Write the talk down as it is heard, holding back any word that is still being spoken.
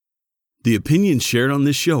The opinions shared on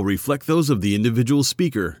this show reflect those of the individual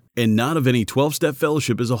speaker and not of any 12-Step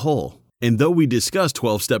Fellowship as a whole. And though we discuss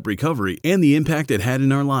 12-Step recovery and the impact it had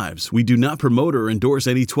in our lives, we do not promote or endorse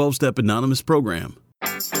any 12-Step Anonymous program.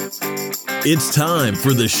 It's time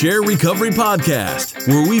for the Share Recovery Podcast,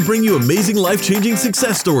 where we bring you amazing life-changing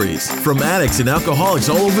success stories from addicts and alcoholics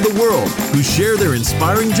all over the world who share their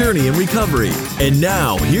inspiring journey in recovery. And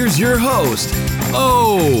now, here's your host,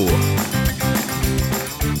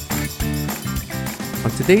 On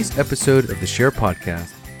today's episode of the Share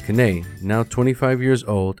Podcast, Kiné, now 25 years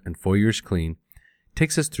old and 4 years clean,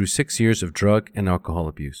 takes us through 6 years of drug and alcohol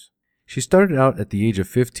abuse. She started out at the age of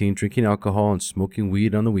 15 drinking alcohol and smoking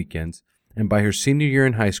weed on the weekends, and by her senior year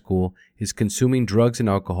in high school is consuming drugs and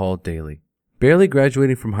alcohol daily. Barely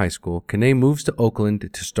graduating from high school, Kiné moves to Oakland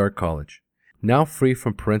to start college. Now free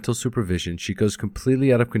from parental supervision, she goes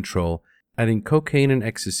completely out of control, adding cocaine and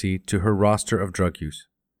ecstasy to her roster of drug use.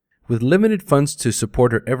 With limited funds to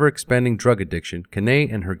support her ever-expanding drug addiction,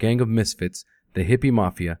 Kiné and her gang of misfits, the Hippie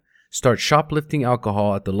Mafia, start shoplifting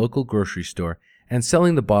alcohol at the local grocery store and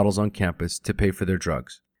selling the bottles on campus to pay for their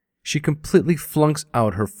drugs. She completely flunks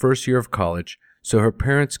out her first year of college, so her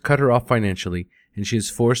parents cut her off financially and she is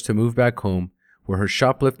forced to move back home, where her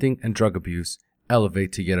shoplifting and drug abuse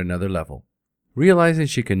elevate to yet another level. Realizing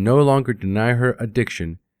she can no longer deny her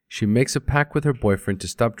addiction, she makes a pact with her boyfriend to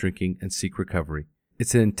stop drinking and seek recovery.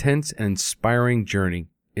 It's an intense and inspiring journey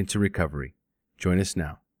into recovery. Join us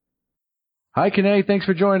now. Hi, Kiné. Thanks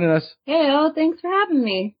for joining us. Hey, thanks for having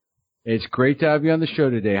me. It's great to have you on the show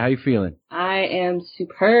today. How you feeling? I am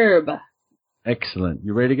superb. Excellent.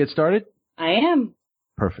 You ready to get started? I am.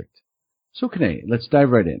 Perfect. So, Kiné, let's dive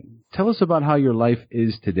right in. Tell us about how your life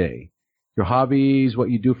is today. Your hobbies, what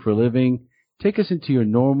you do for a living. Take us into your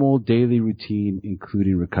normal daily routine,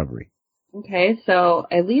 including recovery. Okay, so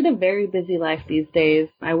I lead a very busy life these days.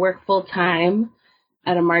 I work full-time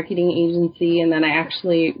at a marketing agency, and then I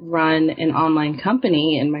actually run an online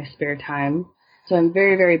company in my spare time. So I'm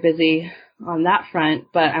very, very busy on that front,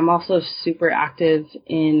 but I'm also super active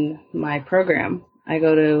in my program. I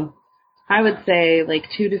go to, I would say, like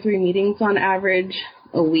 2 to 3 meetings on average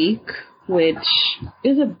a week, which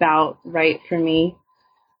is about right for me.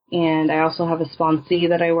 And I also have a sponsee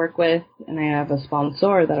that I work with, and I have a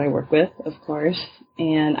sponsor that I work with, of course,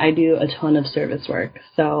 and I do a ton of service work.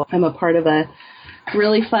 So I'm a part of a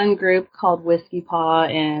really fun group called Whiskey Paw,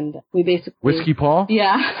 and we basically... Whiskey Paw?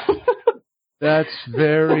 Yeah. That's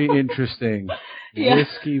very interesting. Yeah.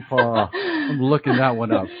 Whiskey Paw. I'm looking that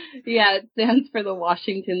one up. Yeah, it stands for the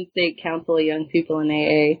Washington State Council of Young People in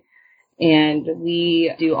AA, and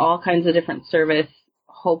we do all kinds of different service,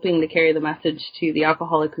 hoping to carry the message to the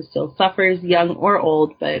alcoholic who still suffers, young or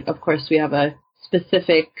old, but of course we have a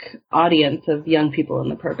specific audience of young people in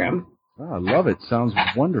the program. Oh, I love it. Sounds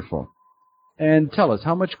wonderful. And tell us,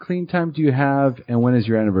 how much clean time do you have, and when is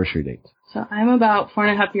your anniversary date? So I'm about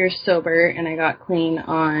 4.5 years sober, and I got clean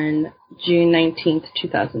on June 19th,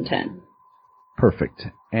 2010. Perfect.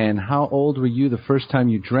 And how old were you the first time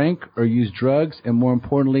you drank or used drugs, and more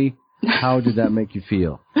importantly, how did that make you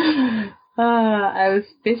feel? I was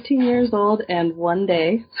 15 years old and 1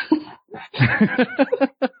 day.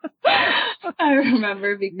 I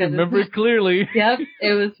remember because... You remember it clearly. Yep,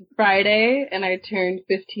 it was Friday, and I turned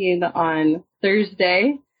 15 on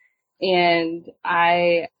Thursday, and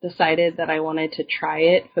I decided that I wanted to try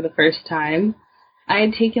it for the first time. I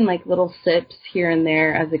had taken, like, little sips here and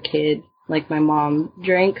there as a kid, like my mom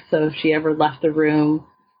drank, so if she ever left the room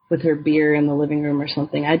with her beer in the living room or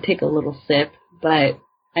something, I'd take a little sip, but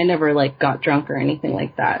I never, like, got drunk or anything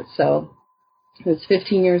like that. So I was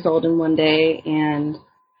 15 years old in 1 day, and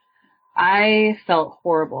I felt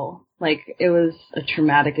horrible. Like, it was a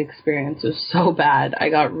traumatic experience. It was so bad. I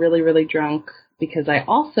got really, really drunk because I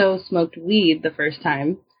also smoked weed the first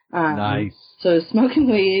time. Nice. So I was smoking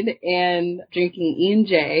weed and drinking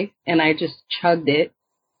E&J, and I just chugged it.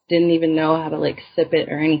 Didn't even know how to, like, sip it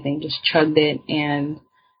or anything. Just chugged it and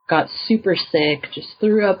got super sick, just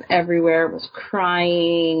threw up everywhere, was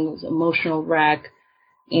crying, was an emotional wreck,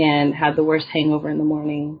 and had the worst hangover in the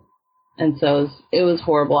morning. And so it was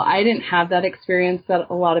horrible. I didn't have that experience that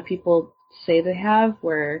a lot of people say they have,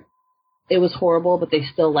 where it was horrible, but they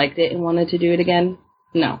still liked it and wanted to do it again.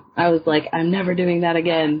 No, I was like, I'm never doing that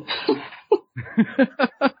again.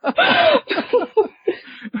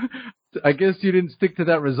 I guess you didn't stick to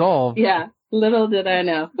that resolve. Yeah, little did I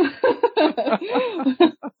know.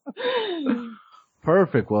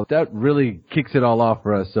 Perfect. Well, that really kicks it all off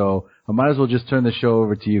for us, so I might as well just turn the show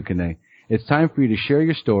over to you, Kiné. It's time for you to share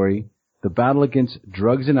your story, the battle against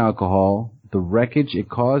drugs and alcohol, the wreckage it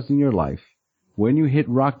caused in your life, when you hit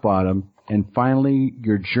rock bottom, and finally,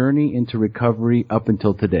 your journey into recovery up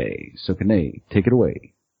until today. So, Kiné, take it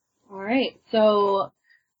away. All right. So,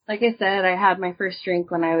 like I said, I had my first drink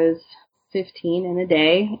when I was 15 in a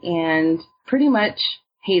day and pretty much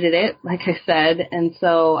hated it, like I said. And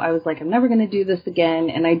so I was like, I'm never going to do this again.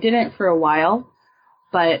 And I didn't for a while.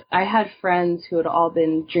 But I had friends who had all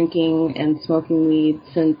been drinking and smoking weed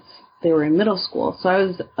since they were in middle school. So I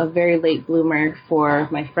was a very late bloomer for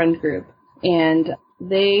my friend group. And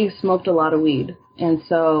they smoked a lot of weed. And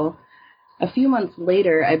so a few months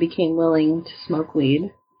later, I became willing to smoke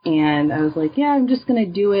weed. And I was like, yeah, I'm just going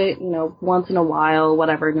to do it, once in a while,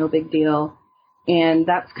 whatever, no big deal. And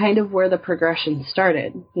that's kind of where the progression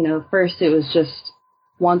started. First it was just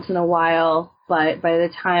once in a while. But by the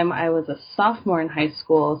time I was a sophomore in high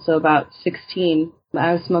school, so about 16,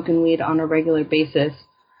 I was smoking weed on a regular basis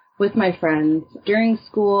with my friends. During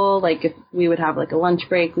school, like if we would have like a lunch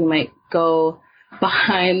break, we might go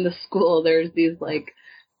behind the school. There's these like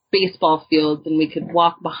baseball fields and we could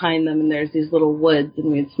walk behind them and there's these little woods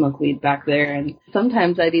and we'd smoke weed back there. And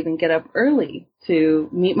sometimes I'd even get up early to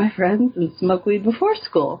meet my friends and smoke weed before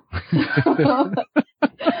school.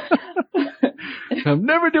 I'm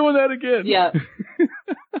never doing that again. Yeah.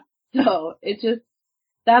 So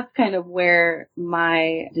that's kind of where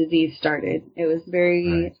my disease started. It was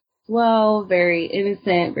very slow, very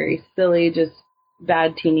innocent, very silly, just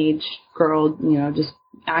bad teenage girl, just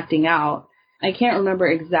acting out. I can't remember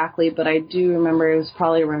exactly, but I do remember it was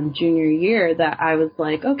probably around junior year that I was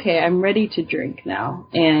like, okay, I'm ready to drink now.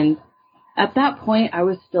 And at that point, I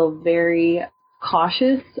was still very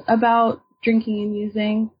cautious about drinking and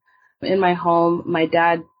using. In my home, my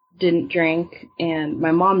dad didn't drink and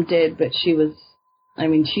my mom did, but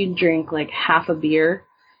she'd drink like half a beer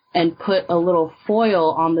and put a little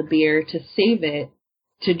foil on the beer to save it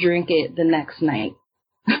to drink it the next night.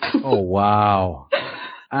 Oh, wow.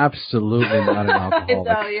 Absolutely not an alcoholic.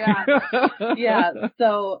 I know, yeah. Yeah,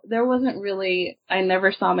 so there wasn't really, I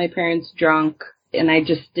never saw my parents drunk and I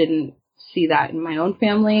just didn't see that in my own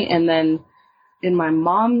family. And then in my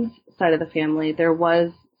mom's side of the family, there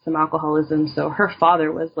was some alcoholism. So her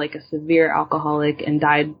father was like a severe alcoholic and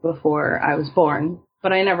died before I was born,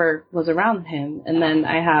 but I never was around him. And then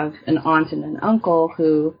I have an aunt and an uncle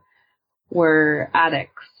who were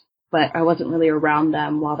addicts, but I wasn't really around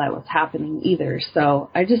them while that was happening either. So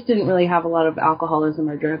I just didn't really have a lot of alcoholism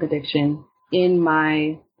or drug addiction in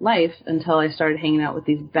my life until I started hanging out with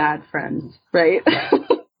these bad friends, right?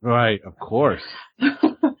 Right, of course.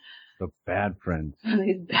 The bad friends.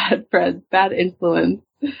 These bad friends, bad influence.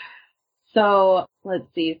 So let's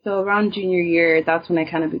see. So around junior year, that's when I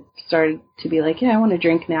kind of started to be like, yeah, I want to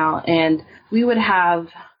drink now. And we would have,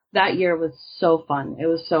 that year was so fun. It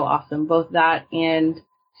was so awesome. Both that and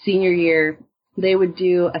senior year, they would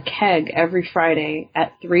do a keg every Friday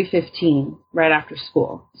at 3:15 right after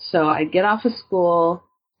school. So I'd get off of school,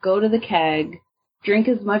 go to the keg, drink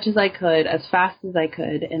as much as I could, as fast as I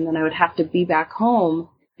could, and then I would have to be back home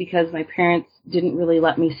because my parents didn't really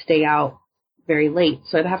let me stay out very late.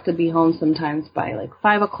 So I'd have to be home sometimes by like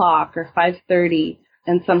 5 o'clock or 5:30.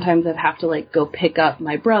 And sometimes I'd have to like go pick up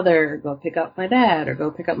my brother or go pick up my dad or go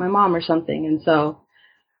pick up my mom or something. And so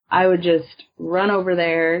I would just run over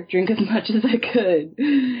there, drink as much as I could,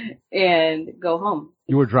 and go home.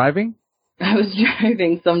 You were driving? I was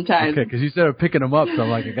driving sometimes. Okay, because you started picking them up, so I'm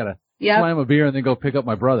like, I got to slam a beer and then go pick up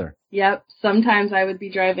my brother. Yep. Sometimes I would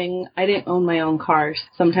be driving. I didn't own my own car.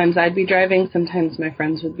 Sometimes I'd be driving. Sometimes my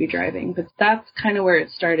friends would be driving. But that's kind of where it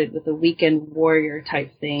started, with a weekend warrior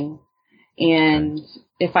type thing. And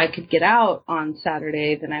if I could get out on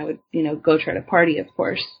Saturday, then I would, go try to party, of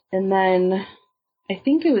course. And then I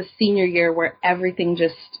think it was senior year where everything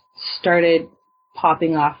just started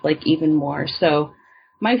popping off like even more. So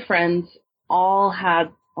my friends all had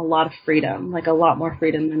a lot of freedom, like a lot more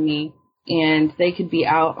freedom than me. And they could be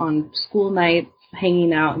out on school nights,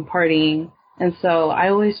 hanging out and partying. And so I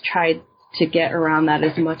always tried to get around that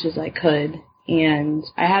as much as I could. And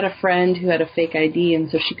I had a friend who had a fake ID, and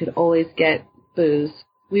so she could always get booze.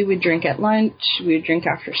 We would drink at lunch, we would drink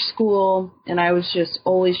after school, and I was just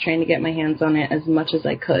always trying to get my hands on it as much as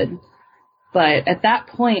I could. But at that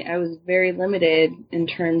point, I was very limited in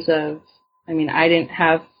terms of, I didn't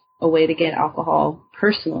have a way to get alcohol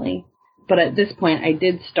personally. But at this point, I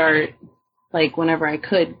did start, like, whenever I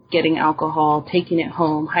could, getting alcohol, taking it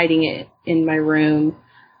home, hiding it in my room.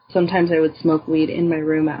 Sometimes I would smoke weed in my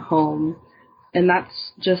room at home. And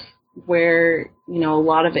that's just where, a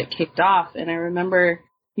lot of it kicked off. And I remember,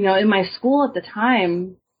 in my school at the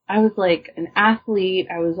time, I was like an athlete.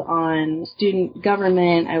 I was on student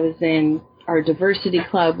government. I was in our diversity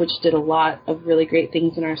club, which did a lot of really great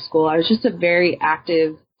things in our school. I was just a very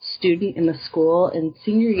active student in the school, and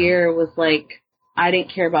senior year was like, I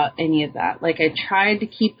didn't care about any of that. Like, I tried to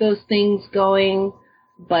keep those things going,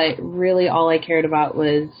 but really all I cared about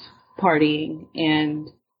was partying, and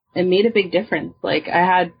it made a big difference. Like, I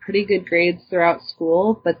had pretty good grades throughout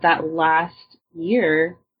school, but that last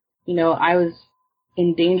year, you know, I was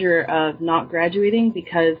in danger of not graduating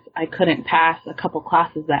because I couldn't pass a couple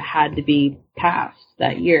classes that had to be passed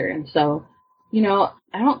that year. And so, you know,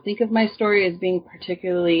 I don't think of my story as being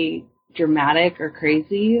particularly dramatic or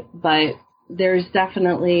crazy, but there's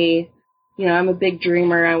definitely, you know, I'm a big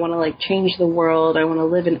dreamer. I want to, like, change the world. I want to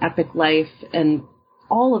live an epic life. And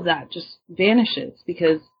all of that just vanishes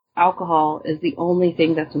because alcohol is the only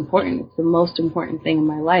thing that's important. It's the most important thing in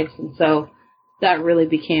my life. And so that really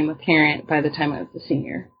became apparent by the time I was a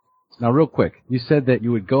senior. Now, real quick, you said that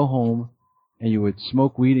you would go home and you would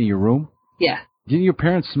smoke weed in your room? Yeah. Didn't your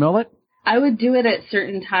parents smell it? I would do it at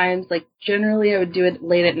certain times. Like, generally I would do it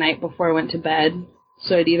late at night before I went to bed.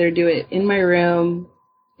 So I'd either do it in my room,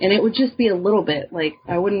 and it would just be a little bit. Like,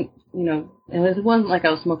 I wouldn't, you know, it wasn't like I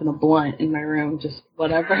was smoking a blunt in my room, just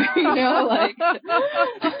whatever, you know, like.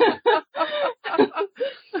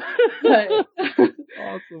 But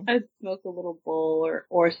awesome. I'd smoke a little bowl,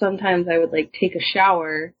 or sometimes I would, like, take a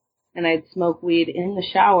shower, and I'd smoke weed in the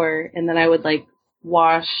shower, and then I would, like,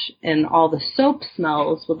 wash, and all the soap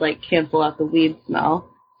smells would, like, cancel out the weed smell.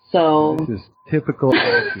 So this is typical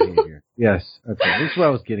behavior. Yes. Okay. This is what I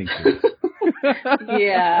was getting to.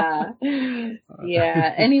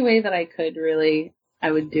 Yeah. Any way that I could, really,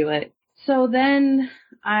 I would do it. So then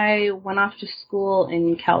I went off to school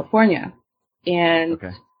in California, and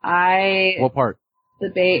What part? The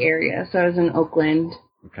Bay Area. So I was in Oakland.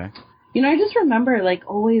 Okay. You know, I just remember, like,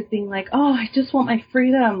 always being like, oh, I just want my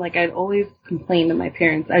freedom. Like, I'd always complain to my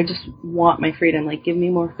parents, I just want my freedom. Like, give me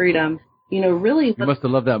more freedom. You know, really. You must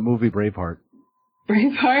have loved that movie, Braveheart.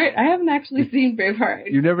 Braveheart? I haven't actually seen Braveheart.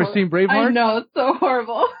 You've never seen Braveheart? I know, it's so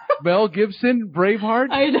horrible. Mel Gibson, Braveheart?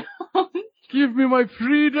 I know. Give me my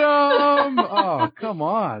freedom! Oh, come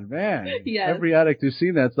on, man. Yes. Every addict who's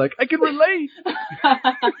seen that's like, I can relate!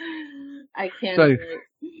 I can't relate.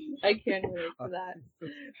 I can't relate to that.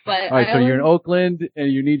 But all right, so you're in Oakland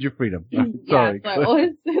and you need your freedom. Sorry. Yeah, so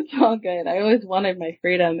it's all good. I always wanted my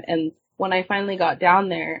freedom, and when I finally got down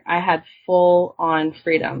there, I had full-on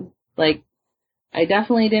freedom. Like, I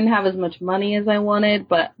definitely didn't have as much money as I wanted,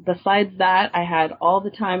 but besides that, I had all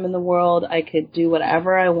the time in the world. I could do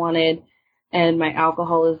whatever I wanted, and my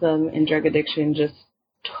alcoholism and drug addiction just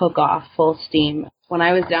took off full steam. When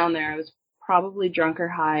I was down there, I was probably drunk or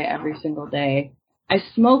high every single day. I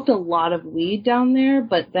smoked a lot of weed down there,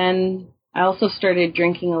 but then I also started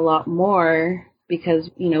drinking a lot more because,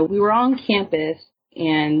 you know, we were on campus,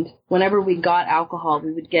 and whenever we got alcohol,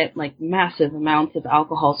 we would get, like, massive amounts of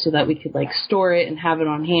alcohol so that we could, like, store it and have it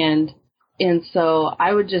on hand. And so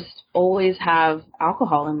I would just always have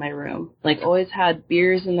alcohol in my room. Like, always had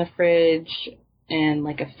beers in the fridge and,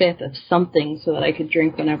 like, a fifth of something so that I could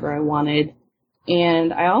drink whenever I wanted.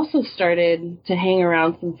 And I also started to hang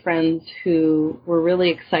around some friends who were really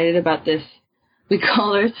excited about this. We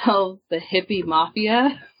call ourselves the Hippie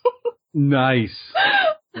Mafia. Nice.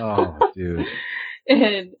 Oh, dude.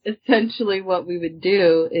 And essentially what we would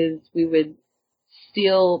do is we would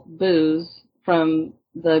steal booze from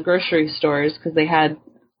the grocery stores because they had,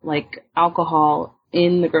 like, alcohol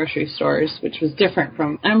in the grocery stores, which was different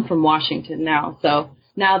from, I'm from Washington now, so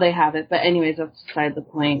now they have it. But anyways, that's beside the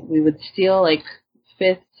point. We would steal, like,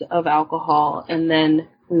 fifths of alcohol, and then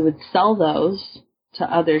we would sell those to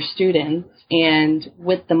other students. And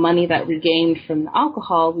with the money that we gained from the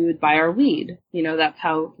alcohol, we would buy our weed. You know, that's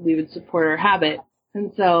how we would support our habit.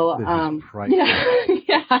 And so,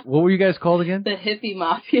 yeah. What were you guys called again? The Hippie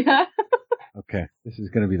Mafia. Okay, this is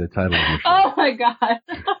going to be the title of your show. Oh my God.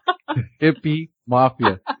 Hippie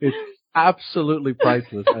Mafia. It's absolutely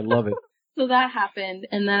priceless. I love it. So that happened,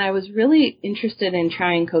 and then I was really interested in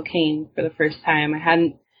trying cocaine for the first time.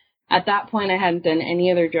 At that point, I hadn't done any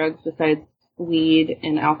other drugs besides weed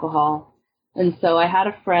and alcohol. And so I had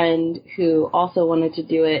a friend who also wanted to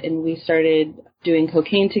do it, and we started doing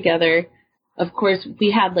cocaine together. Of course,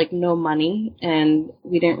 we had, like, no money, and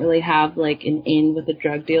we didn't really have, like, an in with a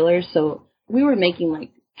drug dealer, so we were making,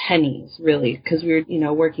 like, pennies, really, because we were, you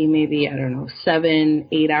know, working maybe,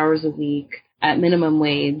 7-8 hours a week at minimum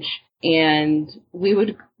wage. And we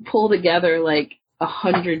would pull together, like,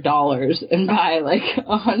 $100 and buy, like,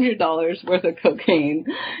 $100 worth of cocaine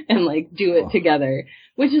and, like, do it together,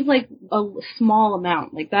 which is, like, a small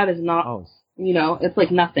amount. Like, that is not, you know, it's like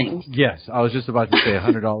nothing. Yes, I was just about to say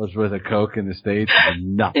 $100 worth of coke in the States is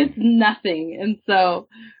nothing. It's nothing. And so,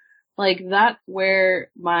 Like, that's where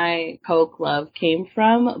my coke love came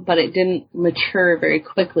from, but it didn't mature very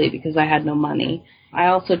quickly because I had no money. I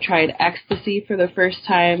also tried ecstasy for the first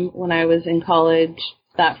time when I was in college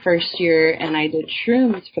that first year, and I did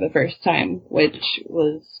shrooms for the first time, which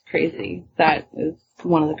was crazy. That is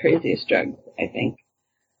one of the craziest drugs, I think.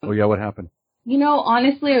 Oh, yeah, what happened? You know,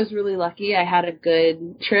 honestly, I was really lucky. I had a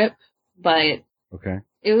good trip, but Okay.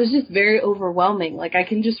 it was just very overwhelming. Like, I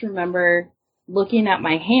can just remember looking at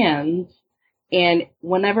my hands, and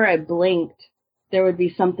whenever I blinked, there would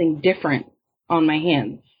be something different on my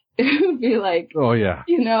hands. It would be like, oh, yeah.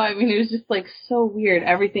 You know, I mean, it was just like so weird.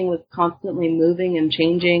 Everything was constantly moving and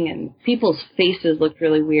changing, and people's faces looked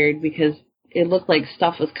really weird because it looked like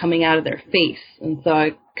stuff was coming out of their face. And so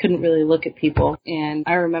I couldn't really look at people. And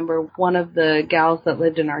I remember one of the gals that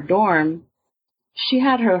lived in our dorm, she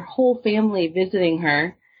had her whole family visiting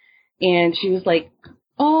her, and she was like,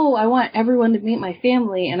 oh, I want everyone to meet my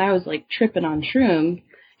family. And I was like tripping on shrooms.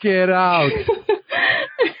 Get out.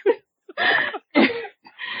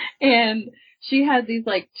 And she had these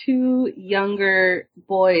like two younger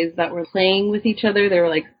boys that were playing with each other. They were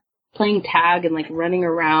like playing tag and like running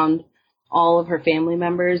around all of her family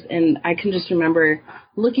members. And I can just remember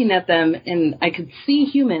looking at them, and I could see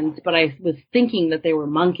humans, but I was thinking that they were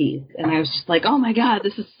monkeys. And I was just like, oh my God,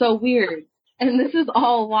 this is so weird. And this is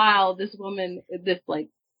all while this woman, this like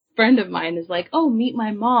friend of mine is like, oh, meet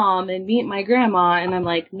my mom and meet my grandma. And I'm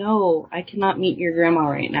like, no, I cannot meet your grandma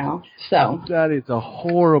right now. So that is a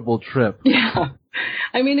horrible trip. Yeah.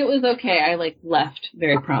 I mean, it was okay. I like left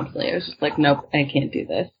very promptly. I was just like, nope, I can't do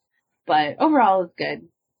this. But overall, it was good.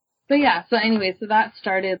 But yeah, so anyway, so that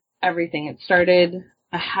started everything. It started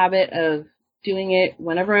a habit of doing it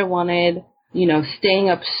whenever I wanted, you know, staying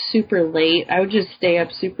up super late. I would just stay up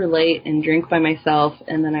super late and drink by myself,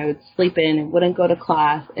 and then I would sleep in and wouldn't go to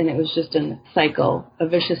class, and it was just a cycle, a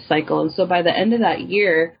vicious cycle. And so by the end of that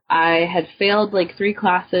year, I had failed like 3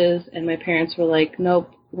 classes, and my parents were like,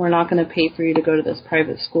 nope, we're not going to pay for you to go to this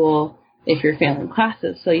private school if you're failing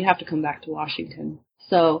classes, so you have to come back to Washington.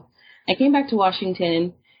 So I came back to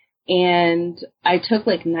Washington, and I took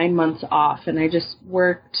like 9 months off, and I just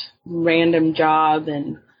worked random job,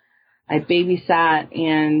 and I babysat,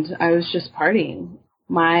 and I was just partying.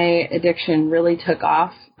 My addiction really took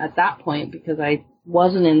off at that point because I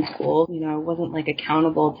wasn't in school. You know, I wasn't like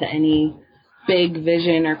accountable to any big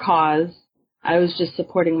vision or cause. I was just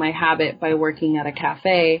supporting my habit by working at a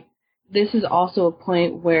cafe. This is also a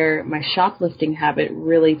point where my shoplifting habit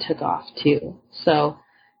really took off too. So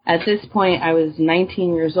at this point, I was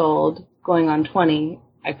 19 years old, going on 20.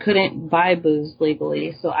 I couldn't buy booze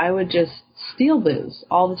legally, so I would just steal booze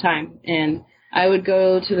all the time. And I would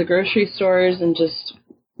go to the grocery stores and just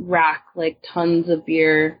rack like tons of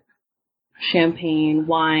beer, champagne,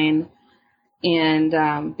 wine,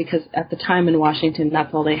 and because at the time in Washington,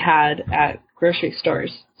 that's all they had at grocery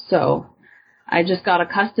stores. So I just got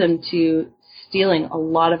accustomed to stealing a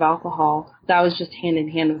lot of alcohol. That was just hand in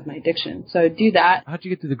hand with my addiction. So I would do that. How'd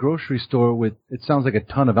you get to the grocery store with, it sounds like a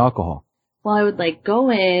ton of alcohol? Well, I would like go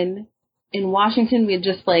in Washington, we had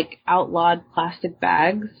just like outlawed plastic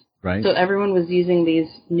bags. Right. So everyone was using these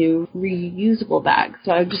new reusable bags.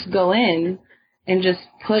 So I would just go in and just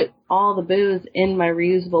put all the booze in my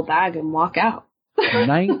reusable bag and walk out.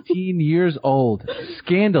 19 years old.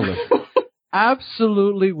 Scandalous.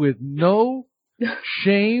 Absolutely with no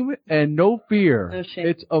shame and no fear. No shame.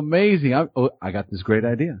 It's amazing. I got this great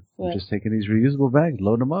idea. I'm just taking these reusable bags,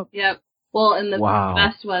 load them up. Yep. Well, and the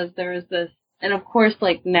best was there was this, and of course,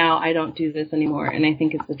 like now I don't do this anymore, and I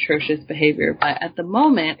think it's atrocious behavior, but at the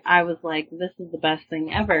moment I was like, this is the best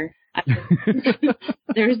thing ever.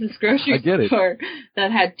 There was this grocery store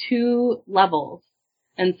that had 2 levels,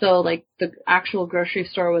 and so like the actual grocery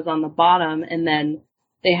store was on the bottom, and then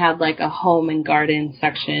they had like a home and garden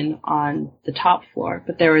section on the top floor,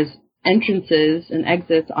 but there was entrances and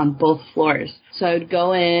exits on both floors. So I would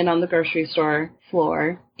go in on the grocery store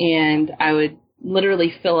floor, and I would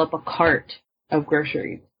literally fill up a cart of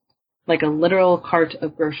groceries, like a literal cart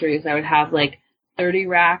of groceries. I would have like 30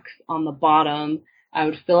 racks on the bottom. I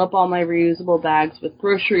would fill up all my reusable bags with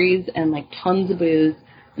groceries and like tons of booze,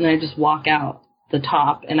 and then I'd just walk out the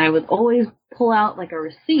top. And I would always pull out like a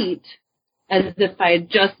receipt as if I had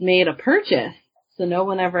just made a purchase, so no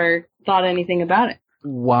one ever thought anything about it.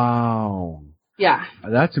 Wow. Yeah.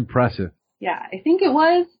 That's impressive. Yeah, I think it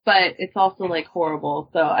was, but it's also like horrible,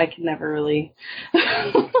 so I can never really.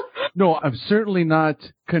 No, I'm certainly not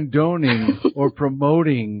condoning or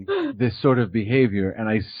promoting this sort of behavior, and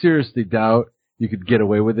I seriously doubt you could get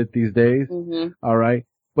away with it these days. Mm-hmm. All right?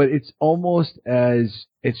 But it's almost as,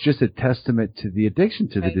 it's just a testament to the addiction,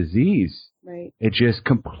 to the disease. Right. It just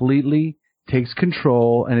completely takes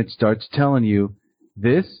control, and it starts telling you,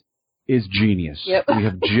 this is genius. Yep. We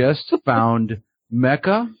have just found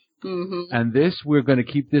Mecca, and we're going to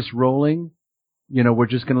keep this rolling. You know, we're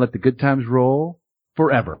just going to let the good times roll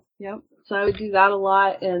forever. Yep. So I would do that a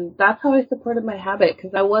lot, and that's how I supported my habit,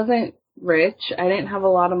 because I wasn't rich. I didn't have a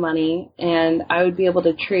lot of money, and I would be able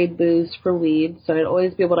to trade booze for weed, so I'd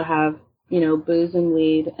always be able to have, booze and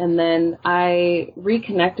weed. And then I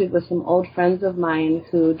reconnected with some old friends of mine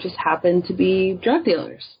who just happened to be drug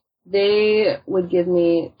dealers. They would give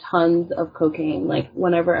me tons of cocaine, like,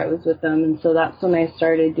 whenever I was with them, and so that's when I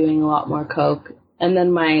started doing a lot more coke. And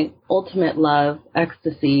then my ultimate love,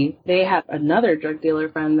 ecstasy, they had another drug dealer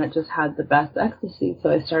friend that just had the best ecstasy, so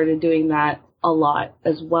I started doing that a lot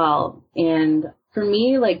as well. And for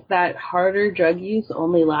me, like, that harder drug use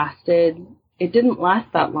only it didn't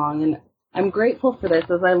last that long. And I'm grateful for this.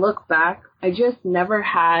 As I look back, I just never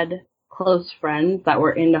had close friends that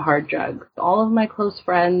were into hard drugs. All of my close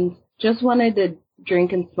friends just wanted to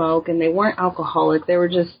drink and smoke, and they weren't alcoholic. They were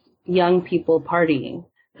just young people partying.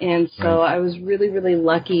 And so I was really, really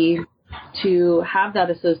lucky to have that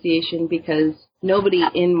association, because nobody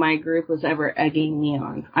in my group was ever egging me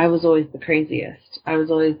on. I was always the craziest. I was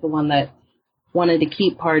always the one that wanted to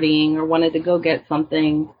keep partying or wanted to go get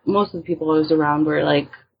something. Most of the people I was around were, like,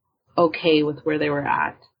 okay with where they were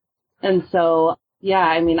at. And so, yeah,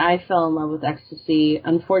 I mean, I fell in love with ecstasy.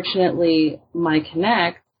 Unfortunately, my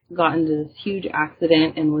Kiné got into this huge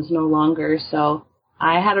accident and was no longer, so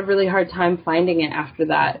I had a really hard time finding it after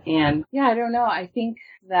that. And yeah, I don't know. I think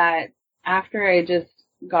that after I just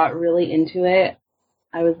got really into it,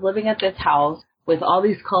 I was living at this house with all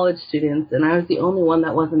these college students, and I was the only one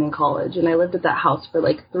that wasn't in college. And I lived at that house for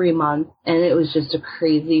like 3 months, and it was just a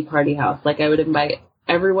crazy party house. Like, I would invite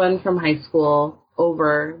everyone from high school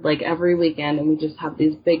over, like, every weekend, and we just have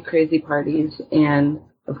these big crazy parties. And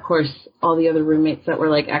of course, all the other roommates that were,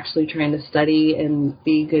 like, actually trying to study and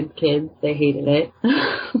be good kids, they hated it.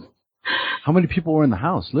 How many people were in the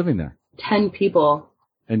house living there? 10 people.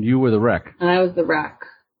 And you were the wreck? And I was the wreck.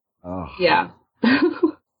 Oh. Yeah.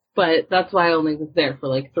 But that's why I only was there for,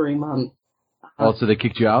 like, 3 months. Oh, so they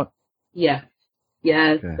kicked you out? Yes.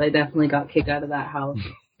 Yes, Okay. I definitely got kicked out of that house.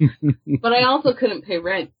 But I also couldn't pay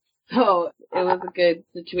rent. So it was a good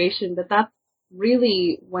situation. But that's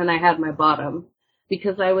really when I had my bottom,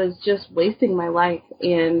 because I was just wasting my life.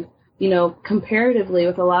 And, comparatively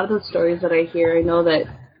with a lot of the stories that I hear, I know that,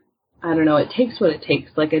 I don't know, it takes what it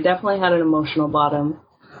takes. Like, I definitely had an emotional bottom,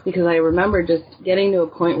 because I remember just getting to a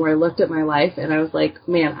point where I looked at my life and I was like,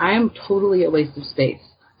 man, I am totally a waste of space.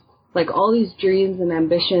 Like, all these dreams and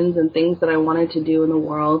ambitions and things that I wanted to do in the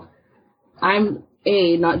world, I'm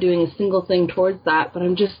not doing a single thing towards that, but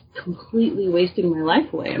I'm just completely wasting my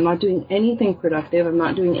life away. I'm not doing anything productive. I'm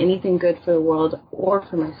not doing anything good for the world or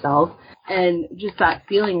for myself. And just that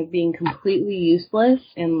feeling of being completely useless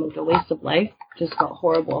and like a waste of life just felt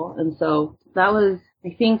horrible. And so that was,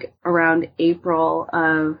 I think, around April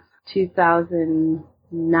of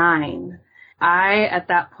 2009. I, at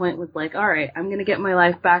that point, was like, all right, I'm going to get my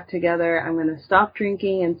life back together. I'm going to stop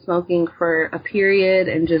drinking and smoking for a period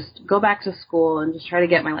and just go back to school and just try to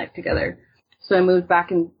get my life together. So I moved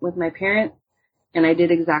back in with my parents, and I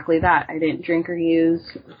did exactly that. I didn't drink or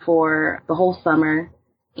use for the whole summer,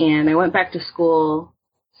 and I went back to school,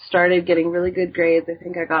 started getting really good grades. I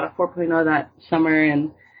think I got a 4.0 that summer,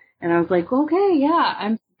 and I was like, okay, yeah,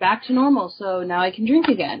 I'm back to normal, so now I can drink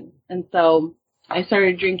again. And so I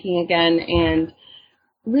started drinking again, and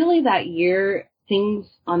really that year, things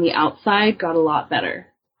on the outside got a lot better.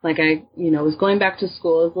 Like, I, was going back to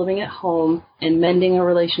school, I was living at home and mending a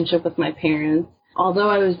relationship with my parents. Although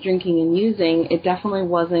I was drinking and using, it definitely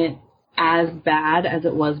wasn't as bad as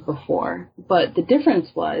it was before. But the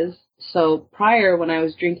difference was, so prior, when I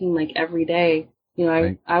was drinking like every day,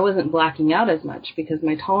 I wasn't blacking out as much because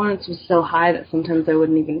my tolerance was so high that sometimes I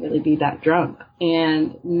wouldn't even really be that drunk.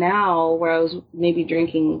 And now, where I was maybe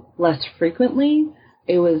drinking less frequently,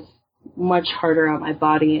 it was much harder on my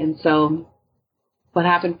body. And so what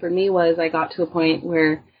happened for me was I got to a point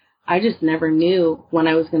where I just never knew when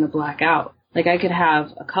I was going to black out. Like, I could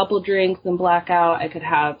have a couple drinks and black out. I could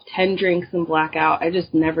have 10 drinks and black out. I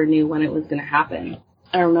just never knew when it was going to happen.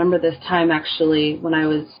 I remember this time, actually, when I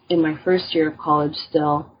was in my first year of college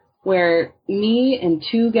still, where me and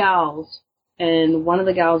 2 gals and one of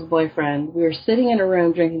the gals' boyfriend, we were sitting in a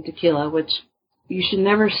room drinking tequila, which you should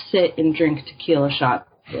never sit and drink tequila shots.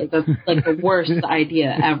 Like, that's like the worst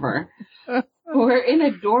idea ever. We're in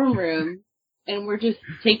a dorm room, and we're just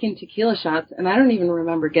taking tequila shots, and I don't even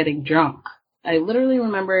remember getting drunk. I literally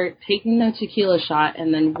remember taking the tequila shot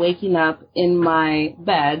and then waking up in my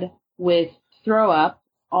bed with throw up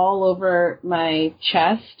all over my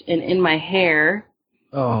chest and in my hair.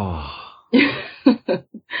 Oh.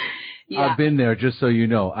 Yeah. I've been there, just so you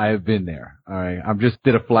know. I have been there. All right. I just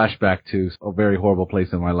did a flashback to a very horrible place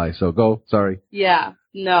in my life. So go. Sorry. Yeah.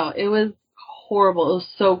 No, it was horrible. It was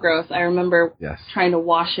so gross. I remember trying to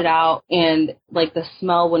wash it out, and like the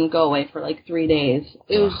smell wouldn't go away for like 3 days.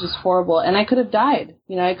 It was just horrible. And I could have died.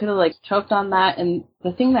 You know, I could have like choked on that. And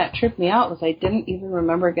the thing that tripped me out was I didn't even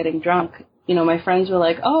remember getting drunk. You know, my friends were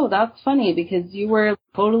like, oh, that's funny because you were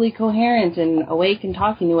totally coherent and awake and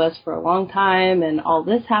talking to us for a long time, and all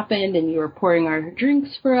this happened, and you were pouring our drinks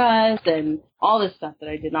for us and all this stuff that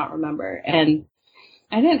I did not remember. And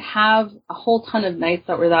I didn't have a whole ton of nights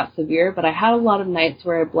that were that severe, but I had a lot of nights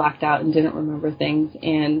where I blacked out and didn't remember things.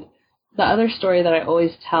 And the other story that I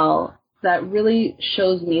always tell that really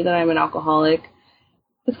shows me that I'm an alcoholic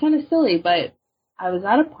is kind of silly, but I was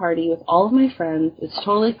at a party with all of my friends. It's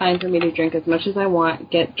totally fine for me to drink as much as I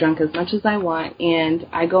want, get drunk as much as I want, and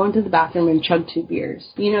I go into the bathroom and chug 2 beers.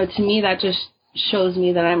 You know, to me, that just shows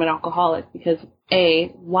me that I'm an alcoholic because, A,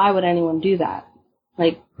 why would anyone do that?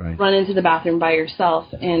 Like, run into the bathroom by yourself,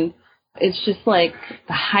 and it's just like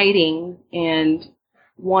the hiding and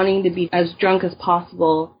wanting to be as drunk as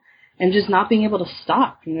possible and just not being able to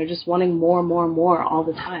stop, you know, just wanting more and more and more all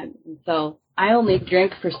the time. And so I only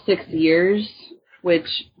drank for 6 years, which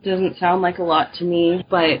doesn't sound like a lot to me,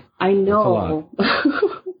 but I know.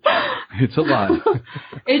 It's a lot.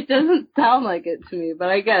 It doesn't sound like it to me, but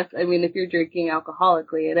I guess, I mean, if you're drinking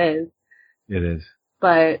alcoholically, it is. It is.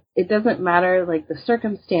 But it doesn't matter, like, the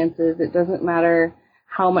circumstances. It doesn't matter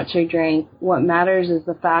how much I drank. What matters is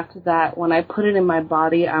the fact that when I put it in my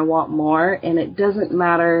body, I want more, and it doesn't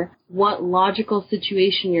matter what logical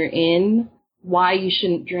situation you're in, why you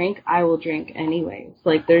shouldn't drink, I will drink anyways.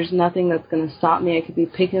 Like, there's nothing that's going to stop me. I could be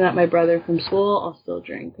picking up my brother from school, I'll still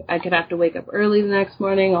drink. I could have to wake up early the next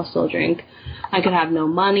morning, I'll still drink. I could have no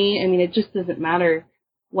money. I mean, it just doesn't matter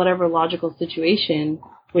whatever logical situation,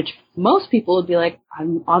 which most people would be like,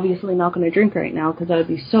 I'm obviously not going to drink right now because that would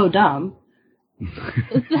be so dumb.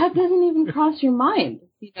 That doesn't even cross your mind,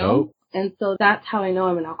 you know? Nope. And so that's how I know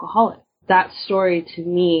I'm an alcoholic. That story to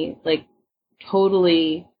me, like,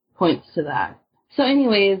 totally points to that. So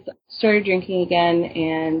anyways, started drinking again,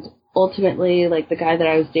 and ultimately, like, the guy that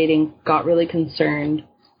I was dating got really concerned.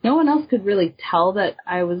 No one else could really tell that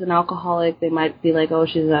I was an alcoholic. They might be like, oh,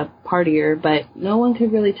 she's a partier, but no one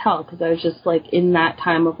could really tell because I was just, like, in that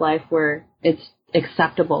time of life where it's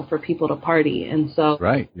acceptable for people to party. And so...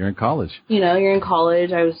 Right, you're in college. You know, you're in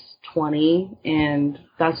college. I was 20, and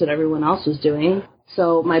that's what everyone else was doing.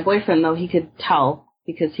 So my boyfriend, though, he could tell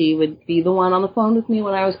because he would be the one on the phone with me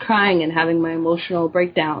when I was crying and having my emotional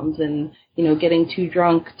breakdowns and, you know, getting too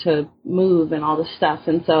drunk to move and all this stuff.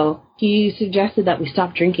 And so he suggested that we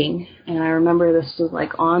stop drinking. And I remember this was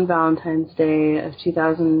like on Valentine's Day of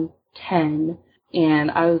 2010.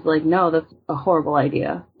 And I was like, no, that's a horrible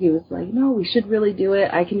idea. He was like, no, we should really do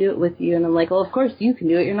it. I can do it with you. And I'm like, well, of course you can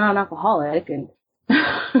do it. You're not an alcoholic. And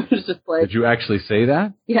it was just like... Did you actually say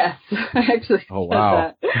that? Yes, I actually said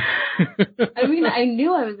wow. that. I mean, I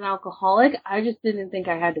knew I was an alcoholic. I just didn't think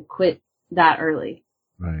I had to quit that early.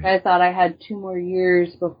 Right. I thought I had 2 more years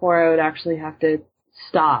before I would actually have to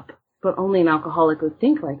stop. But only an alcoholic would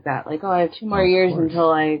think like that. Like, oh, I have 2 more years until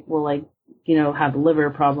I will, like, you know, have liver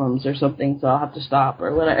problems or something, so I'll have to stop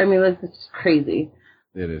or whatever. I mean, like, it's crazy.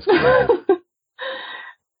 It is crazy.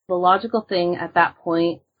 The logical thing at that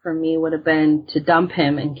point for me would have been to dump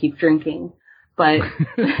him and keep drinking. But,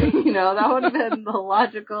 you know, that would have been the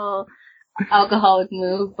logical alcoholic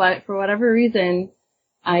move. But for whatever reason,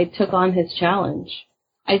 I took on his challenge.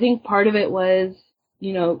 I think part of it was,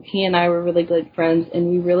 you know, he and I were really good friends, and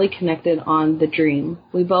we really connected on the dream.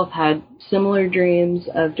 We both had similar dreams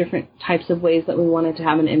of different types of ways that we wanted to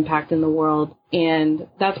have an impact in the world. And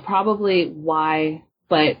that's probably why.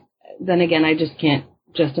 But then again, I just can't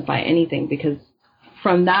justify anything because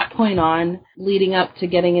from that point on, leading up to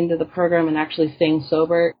getting into the program and actually staying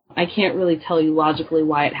sober, I can't really tell you logically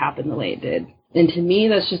why it happened the way it did. And to me,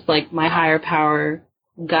 that's just like my higher power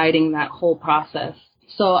guiding that whole process.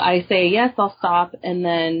 So I say, yes, I'll stop. And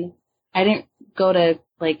then I didn't go to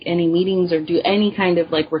like any meetings or do any kind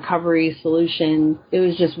of like recovery solution. It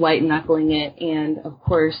was just white knuckling it. And of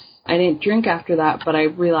course, I didn't drink after that, but I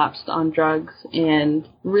relapsed on drugs and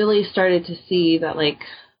really started to see that like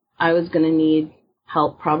I was going to need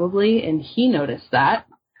help probably, and he noticed that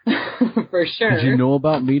for sure. Did you know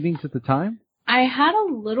about meetings at the time? I had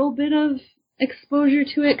a little bit of exposure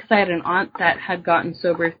to it because I had an aunt that had gotten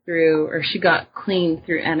sober through, or she got clean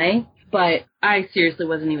through NA, but I seriously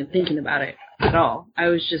wasn't even thinking about it at all. I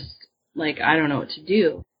was just like, I don't know what to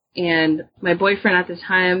do. And my boyfriend at the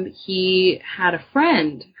time, he had a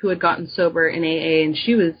friend who had gotten sober in AA, and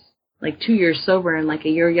she was like 2 years sober and like a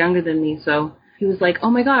year younger than me. So he was like, oh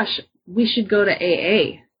my gosh, we should go to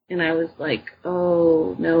AA. And I was like,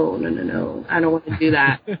 oh, no, I don't want to do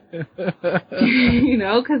that. You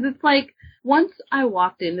know, because it's like, once I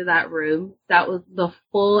walked into that room, that was the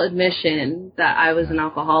full admission that I was an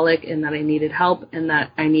alcoholic and that I needed help and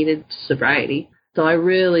that I needed sobriety. So I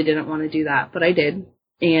really didn't want to do that, but I did.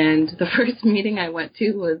 And the first meeting I went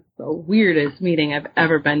to was the weirdest meeting I've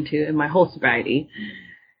ever been to in my whole sobriety.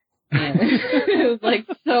 And it was like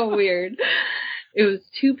so weird. It was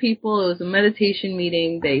 2 people. It was a meditation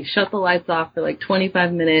meeting. They shut the lights off for like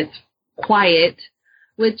 25 minutes, quiet,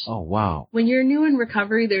 which, oh, wow. When you're new in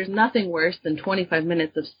recovery, there's nothing worse than 25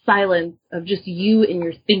 minutes of silence, of just you and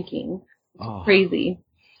your thinking. It's crazy.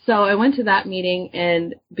 So I went to that meeting,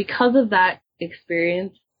 and because of that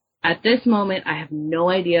experience, at this moment, I have no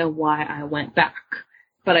idea why I went back.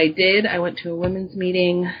 But I did. I went to a women's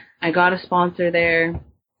meeting. I got a sponsor there.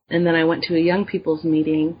 And then I went to a young people's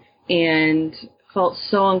meeting and felt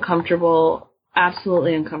so uncomfortable,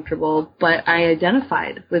 absolutely uncomfortable. But I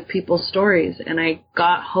identified with people's stories, and I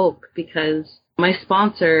got hope because my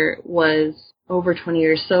sponsor was over 20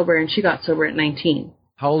 years sober, and she got sober at 19.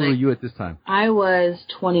 How old were you at this time? I was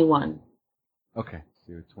 21. Okay, so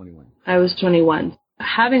you were 21. I was 21.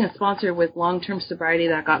 Having a sponsor with long-term sobriety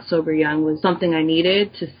that got sober young was something I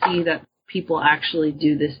needed to see that people actually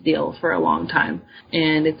do this deal for a long time.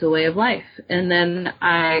 And it's a way of life. And then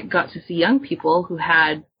I got to see young people who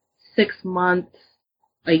had 6 months,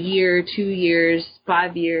 a year, 2 years,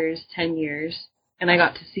 5 years, 10 years. And I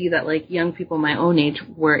got to see that like young people my own age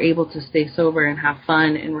were able to stay sober and have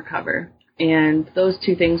fun and recover. And those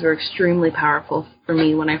 2 things were extremely powerful for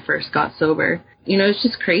me when I first got sober. You know, it's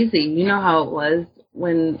just crazy. You know how it was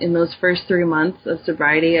when in those first 3 months of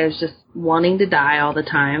sobriety, I was just wanting to die all the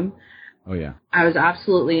time. Oh, yeah. I was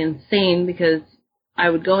absolutely insane because I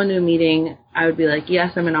would go into a meeting, I would be like,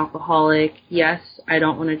 yes, I'm an alcoholic, yes, I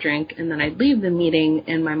don't want to drink, and then I'd leave the meeting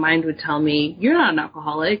and my mind would tell me, you're not an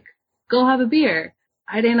alcoholic, go have a beer.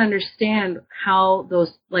 I didn't understand how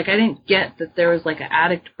those, like, I didn't get that there was like an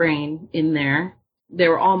addict brain in there. They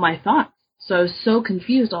were all my thoughts. So I was so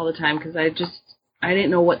confused all the time because I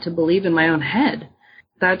didn't know what to believe in my own head.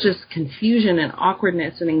 That just confusion and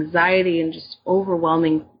awkwardness and anxiety and just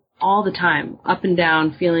overwhelming all the time, up and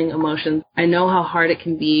down, feeling emotions. I know how hard it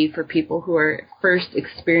can be for people who are first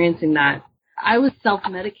experiencing that. I was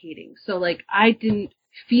self-medicating, so like I didn't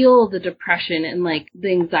feel the depression and like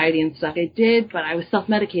the anxiety and stuff. I did, but I was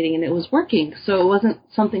self-medicating and it was working. So it wasn't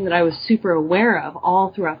something that I was super aware of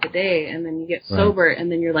all throughout the day. And then you get sober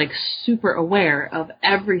and then you're like super aware of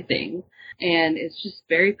everything. And it's just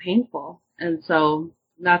very painful. And so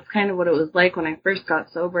that's kind of what it was like when I first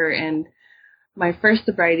got sober. And my first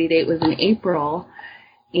sobriety date was in April,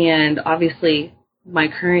 and obviously my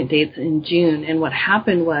current date's in June. And what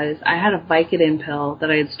happened was I had a Vicodin pill that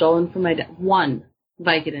I had stolen from my dad. One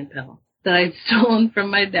Vicodin pill that I had stolen from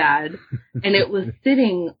my dad, and it was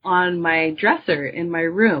sitting on my dresser in my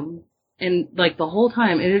room. And like the whole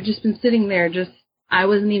time, it had just been sitting there, I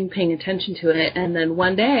wasn't even paying attention to it. And then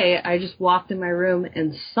one day I just walked in my room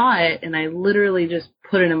and saw it, and I literally just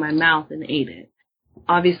put it in my mouth and ate it.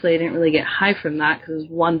 Obviously, I didn't really get high from that because it was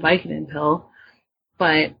one Vicodin pill.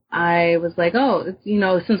 But I was like, oh, you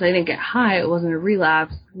know, since I didn't get high, it wasn't a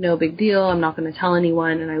relapse. No big deal. I'm not going to tell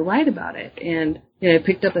anyone. And I lied about it. And, you know, I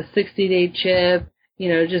picked up a 60-day chip, you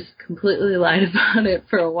know, just completely lied about it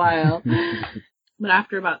for a while. But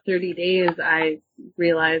after about 30 days, I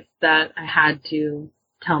realized that I had to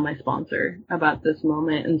tell my sponsor about this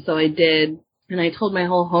moment. And so I did. And I told my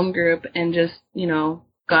whole home group and just, you know,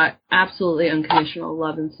 got absolutely unconditional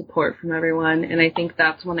love and support from everyone. And I think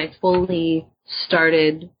that's when I fully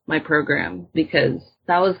started my program, because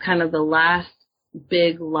that was kind of the last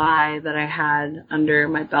big lie that I had under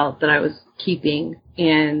my belt that I was keeping,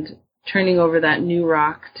 and turning over that new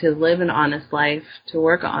rock to live an honest life, to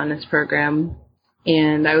work an honest program.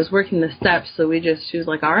 And I was working the steps, so she was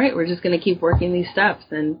like, all right, we're just going to keep working these steps.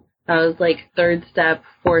 And that was like 3rd step,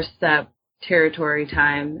 4th step territory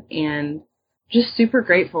time. And just super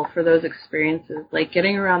grateful for those experiences. Like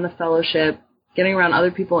getting around the fellowship, getting around other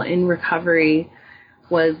people in recovery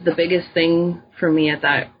was the biggest thing for me at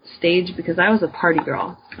that stage, because I was a party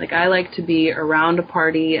girl. Like I like to be around a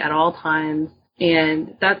party at all times.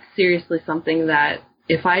 And that's seriously something that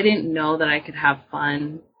if I didn't know that I could have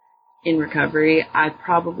fun in recovery, I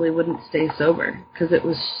probably wouldn't stay sober, because it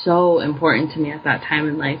was so important to me at that time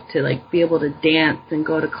in life to like be able to dance and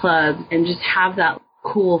go to clubs and just have that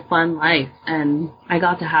cool, fun life. And I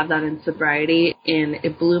got to have that in sobriety, and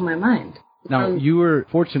it blew my mind. Now, you were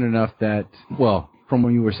fortunate enough that, well, from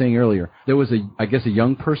what you were saying earlier, there was I guess a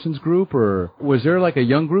young person's group, or was there like a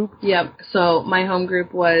young group? Yep. So my home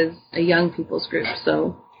group was a young people's group.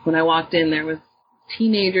 So when I walked in, there was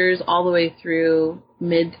teenagers all the way through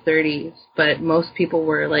mid-30s, but most people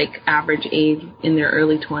were like average age in their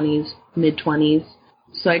early 20s, mid-20s.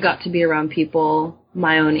 So I got to be around people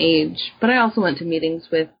my own age, but I also went to meetings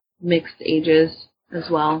with mixed ages as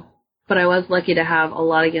well. But I was lucky to have a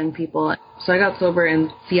lot of young people. So I got sober in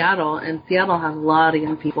Seattle, and Seattle has a lot of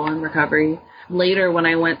young people in recovery. Later, when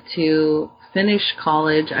I went to finish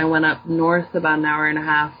college, I went up north about an hour and a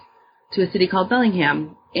half to a city called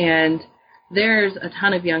Bellingham, and there's a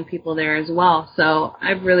ton of young people there as well. So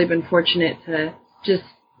I've really been fortunate to just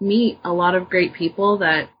meet a lot of great people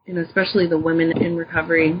that, and especially the women in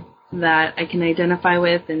recovery, that I can identify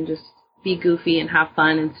with and just be goofy and have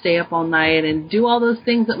fun and stay up all night and do all those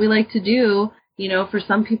things that we like to do. You know, for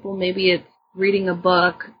some people, maybe it's reading a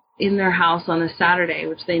book in their house on a Saturday,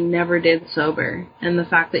 which they never did sober. And the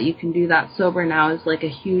fact that you can do that sober now is like a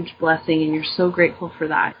huge blessing, and you're so grateful for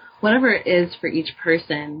that. Whatever it is for each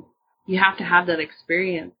person, you have to have that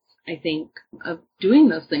experience, I think, of doing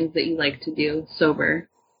those things that you like to do sober.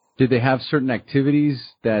 Did they have certain activities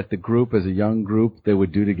that the group, as a young group, they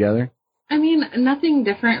would do together? I mean, nothing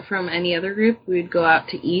different from any other group. We'd go out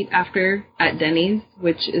to eat after at Denny's,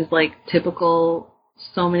 which is like typical.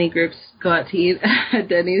 So many groups go out to eat at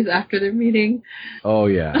Denny's after their meeting. Oh,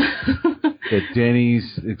 yeah. The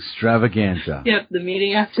Denny's extravaganza. Yep, the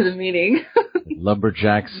meeting after the meeting.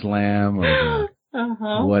 Lumberjack slam, or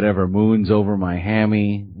whatever, moons over my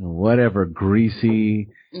hammy, whatever, greasy,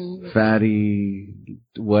 fatty,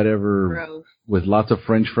 whatever, gross, with lots of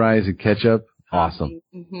French fries and ketchup. Awesome.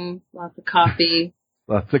 Lots of coffee.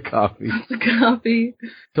 Lots of coffee. Lots of coffee.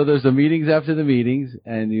 So there's the meetings after the meetings,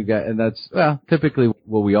 and that's, well, typically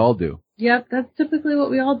what we all do. Yep, that's typically what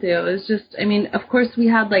we all do. It's just, I mean, of course we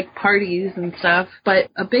had like parties and stuff, but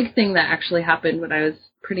a big thing that actually happened when I was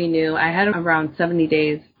pretty new, I had around 70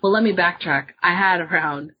 days. Well, let me backtrack. I had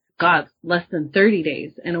around, less than 30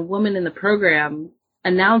 days, and a woman in the program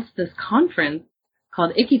announced this conference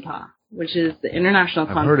called ICIPA, which is the International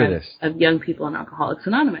Conference of Young People in Alcoholics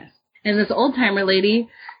Anonymous. And this old-timer lady,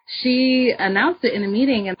 she announced it in a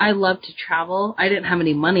meeting, and I love to travel. I didn't have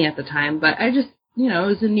any money at the time, but I just, it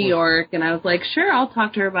was in New York, and I was like, sure, I'll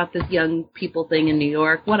talk to her about this young people thing in New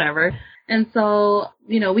York, whatever. And so,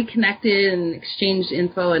 we connected and exchanged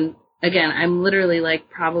info, and again, I'm literally like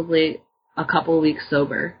probably a couple of weeks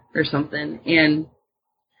sober or something, and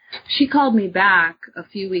she called me back a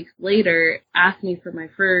few weeks later, asked me for my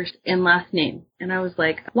first and last name. And I was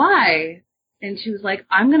like, why? And she was like,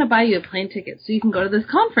 I'm going to buy you a plane ticket so you can go to this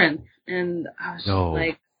conference. And I was just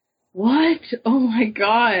like, what? Oh, my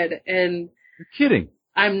God. And you're kidding.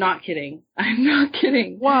 I'm not kidding. I'm not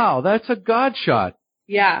kidding. Wow, that's a God shot.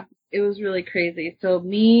 Yeah, it was really crazy. So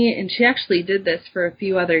me, and she actually did this for a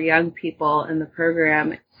few other young people in the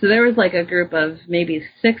program. So there was like a group of maybe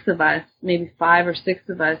 6 of us, maybe 5 or 6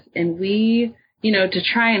 of us, and we, to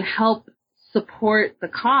try and help support the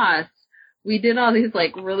cost, we did all these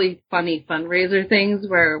like really funny fundraiser things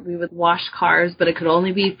where we would wash cars, but it could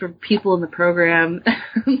only be for people in the program.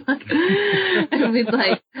 And we'd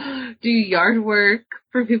like do yard work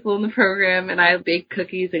for people in the program, and I'd bake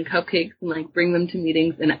cookies and cupcakes and like bring them to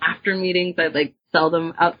meetings, and after meetings I'd like sell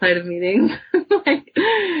them outside of meetings, like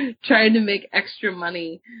trying to make extra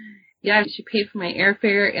money. Yeah, she paid for my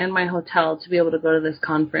airfare and my hotel to be able to go to this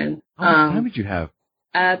conference. How much time did you have?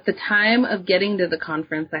 At the time of getting to the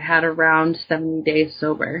conference, I had around 70 days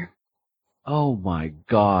sober. Oh, my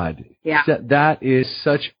God. Yeah. That is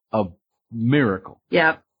such a miracle.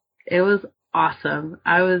 Yeah. It was awesome.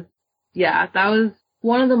 that was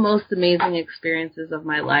one of the most amazing experiences of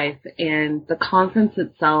my life. And the conference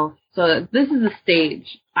itself, so this is a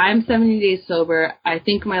stage. I'm 70 days sober. I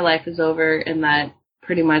think my life is over, and that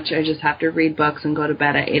pretty much I just have to read books and go to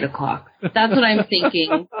bed at 8 o'clock. That's what I'm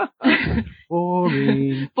thinking.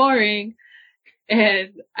 Boring. Boring. And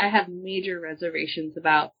I have major reservations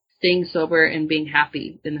about staying sober and being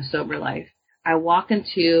happy in a sober life. I walk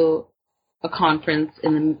into a conference,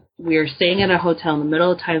 we were staying at a hotel in the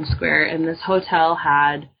middle of Times Square, and this hotel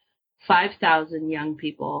had 5,000 young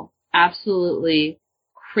people absolutely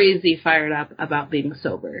crazy fired up about being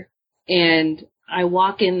sober. And I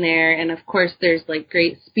walk in there, and of course there's like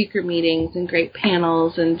great speaker meetings and great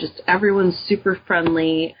panels, and just everyone's super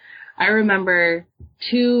friendly. I remember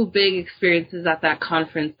 2 big experiences at that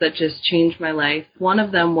conference that just changed my life. One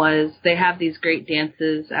of them was they have these great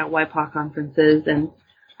dances at YPOC conferences, and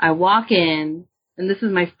I walk in, and this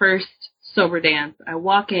is my first sober dance. I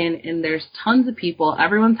walk in and there's tons of people.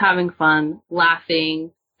 Everyone's having fun,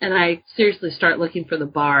 laughing. And I seriously start looking for the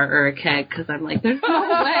bar or a keg because I'm like, there's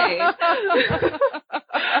no way.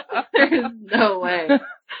 There's no way.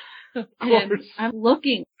 And I'm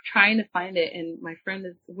looking, trying to find it. And my friend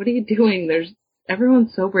is, what are you doing?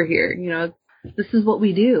 Everyone's sober here. You know, this is what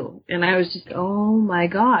we do. And I was just, oh my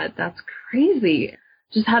God, that's crazy.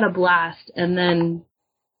 Just had a blast. And then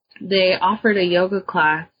they offered a yoga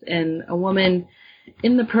class, and a woman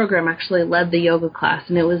in the program actually led the yoga class,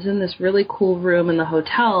 and it was in this really cool room in the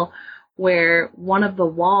hotel where one of the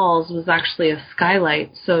walls was actually a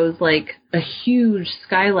skylight. So it was like a huge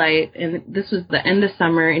skylight, and this was the end of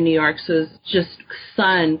summer in New York, so it was just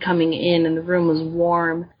sun coming in, and the room was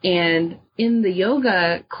warm. And in the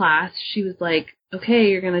yoga class, she was like,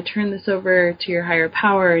 okay, you're going to turn this over to your higher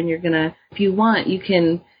power, and you're going to, if you want, you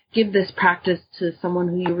can give this practice to someone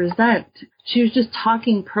who you resent. She was just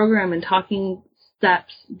talking program and talking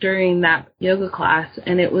steps during that yoga class,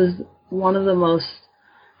 and it was one of the most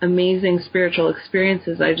amazing spiritual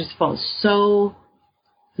experiences. I just felt so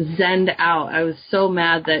zened out. I was so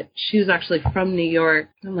mad that she was actually from New York.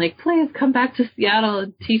 I'm like, please come back to Seattle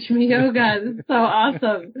and teach me yoga. This is so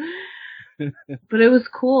awesome. But it was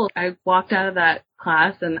cool. I walked out of that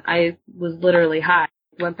class and I was literally high.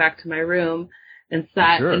 Went back to my room and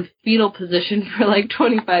sat in fetal position for like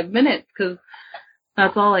 25 minutes because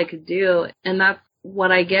that's all I could do. And that's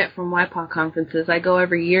what I get from YPOC conferences. I go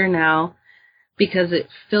every year now because it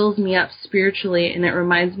fills me up spiritually and it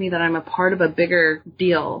reminds me that I'm a part of a bigger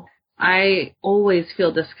deal. I always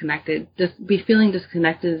feel disconnected. Feeling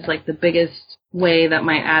disconnected is like the biggest way that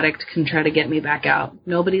my addict can try to get me back out.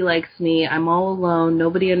 Nobody likes me. I'm all alone.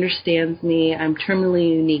 Nobody understands me. I'm terminally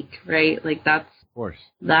unique, right? Like that's, of course.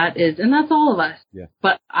 That is, and that's all of us. Yeah.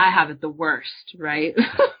 But I have it the worst, right?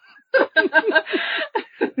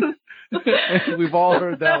 We've all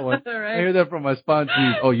heard that one. Right? I hear that from my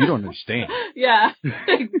sponsees. Oh, you don't understand. Yeah,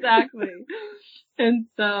 exactly. And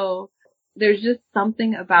so there's just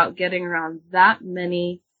something about getting around that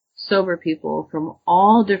many sober people from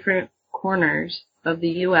all different corners of the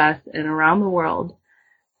U.S. and around the world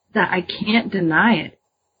that I can't deny it.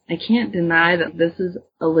 I can't deny that this is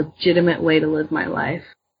a legitimate way to live my life.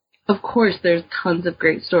 Of course, there's tons of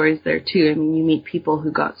great stories there, too. I mean, you meet people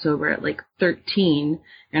who got sober at, like, 13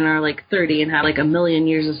 and are, like, 30 and have, like, 1,000,000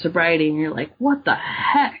 years of sobriety, and you're like, what the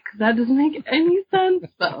heck? That doesn't make any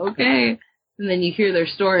sense, but okay. And then you hear their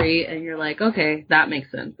story, and you're like, okay, that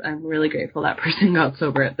makes sense. I'm really grateful that person got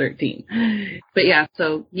sober at 13. But, yeah,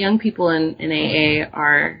 so young people in AA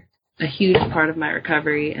are a huge part of my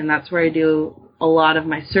recovery, and that's where I do a lot of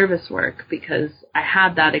my service work because I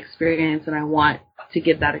had that experience, and I want to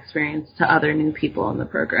give that experience to other new people in the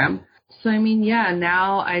program. So, I mean, yeah,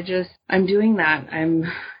 now I'm doing that.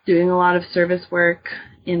 I'm doing a lot of service work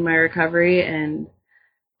in my recovery, and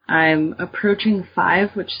I'm approaching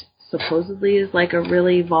 5, which supposedly is like a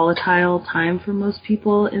really volatile time for most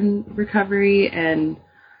people in recovery. And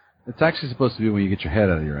it's actually supposed to be when you get your head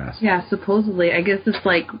out of your ass. Yeah, supposedly. I guess it's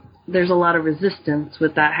like there's a lot of resistance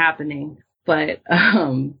with that happening. But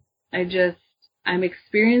I'm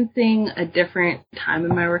experiencing a different time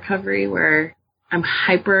in my recovery where I'm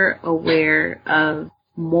hyper aware of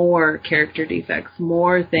more character defects,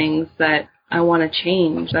 more things that I want to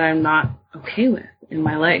change that I'm not okay with in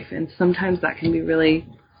my life. And sometimes that can be really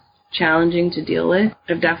challenging to deal with.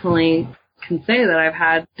 I definitely can say that I've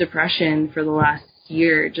had depression for the last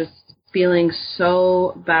year, just feeling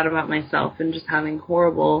so bad about myself and just having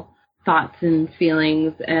horrible thoughts and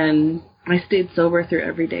feelings, and I stayed sober through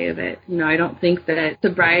every day of it. You know, I don't think that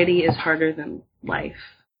sobriety is harder than life.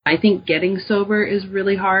 I think getting sober is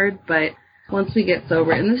really hard, but once we get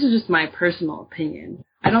sober, and this is just my personal opinion,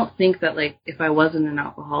 I don't think that, like, if I wasn't an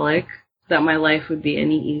alcoholic, that my life would be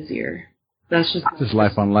any easier. That's just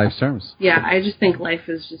life on life terms. Yeah, I just think life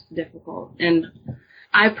is just difficult. And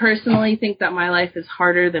I personally think that my life is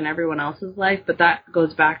harder than everyone else's life, but that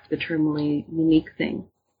goes back to the terminally unique thing.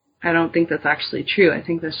 I don't think that's actually true. I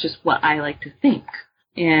think that's just what I like to think.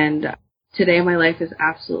 And today my life is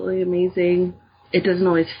absolutely amazing. It doesn't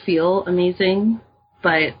always feel amazing,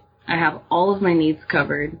 but I have all of my needs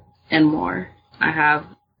covered and more. I have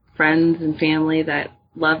friends and family that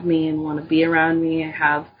love me and want to be around me. I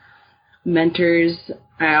have mentors.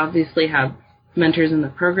 I obviously have mentors in the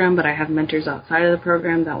program, but I have mentors outside of the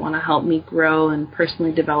program that want to help me grow and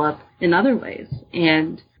personally develop in other ways.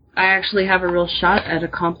 And I actually have a real shot at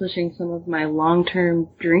accomplishing some of my long-term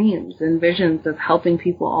dreams and visions of helping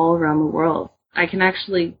people all around the world. I can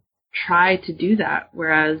actually try to do that,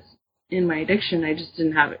 whereas in my addiction, I just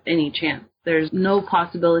didn't have any chance. there's no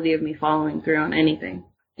possibility of me following through on anything.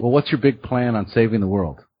 Well, what's your big plan on saving the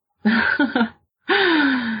world?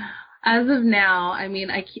 As of now, I mean,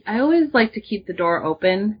 I always like to keep the door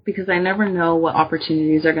open because I never know what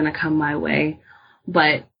opportunities are going to come my way.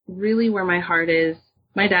 But really where my heart is,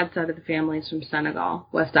 my dad's side of the family is from Senegal,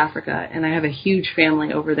 West Africa, and I have a huge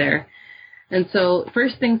family over there. And so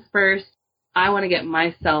first things first, I want to get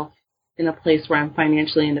myself in a place where I'm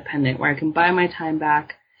financially independent, where I can buy my time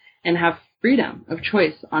back and have freedom of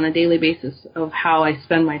choice on a daily basis of how I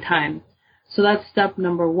spend my time. So that's step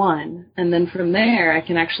number one. And then from there, I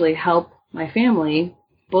can actually help my family,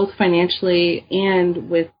 both financially and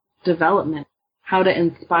with development, how to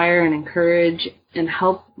inspire and encourage and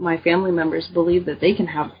help my family members believe that they can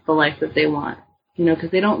have the life that they want. You know,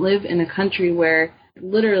 because they don't live in a country where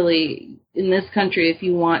literally in this country, if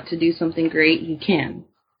you want to do something great, you can.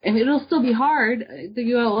 And it'll still be hard.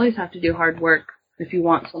 You always have to do hard work if you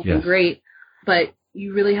want something great. But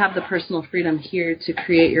you really have the personal freedom here to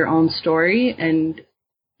create your own story, and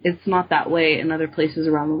it's not that way in other places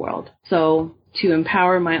around the world. So to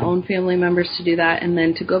empower my own family members to do that, and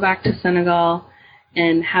then to go back to Senegal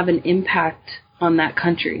and have an impact on that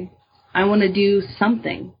country. I want to do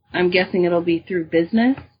something. I'm guessing it'll be through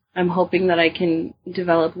business. I'm hoping that I can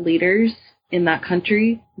develop leaders in that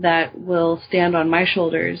country that will stand on my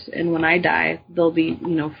shoulders, and when I die, they'll be,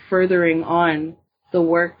 furthering on the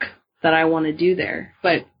work that I want to do there.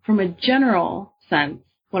 But from a general sense,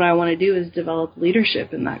 what I want to do is develop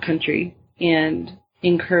leadership in that country and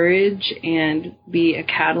encourage and be a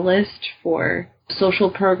catalyst for social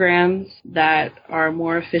programs that are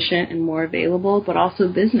more efficient and more available, but also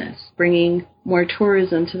business, bringing more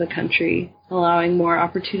tourism to the country, allowing more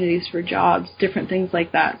opportunities for jobs, different things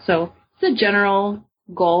like that. So it's a general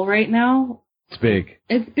goal right now. It's big.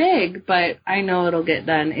 It's big, but I know it'll get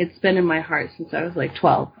done. It's been in my heart since I was like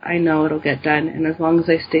 12. I know it'll get done. And as long as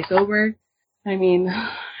I stay sober, I mean,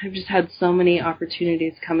 I've just had so many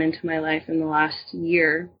opportunities come into my life in the last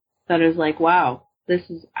year that is like, wow, this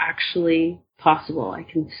is actually possible. I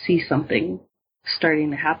can see something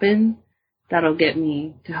starting to happen that'll get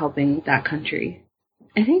me to helping that country.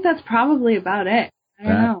 I think that's probably about it. I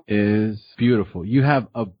don't know. That is beautiful. You have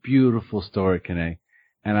a beautiful story, Kiné,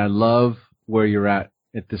 and I love where you're at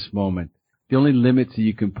this moment. The only limits that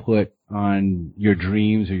you can put on your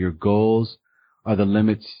dreams or your goals are the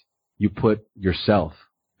limits you put yourself,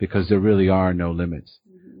 because there really are no limits.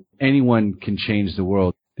 Mm-hmm. Anyone can change the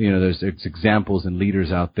world. There's examples and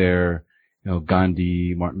leaders out there,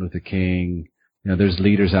 Gandhi, Martin Luther King. There's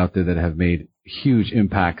leaders out there that have made huge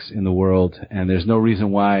impacts in the world, and there's no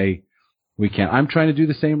reason why we can't. I'm trying to do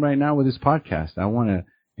the same right now with this podcast. I want to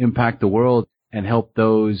impact the world and help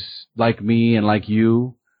those like me and like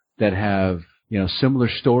you that have, similar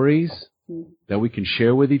stories that we can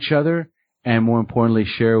share with each other, and more importantly,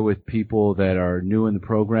 share with people that are new in the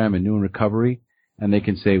program and new in recovery, and they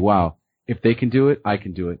can say, wow, if they can do it, I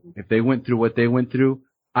can do it. If they went through what they went through,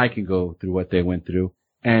 I can go through what they went through.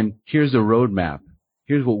 And here's a roadmap.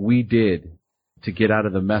 Here's what we did to get out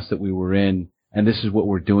of the mess that we were in, and this is what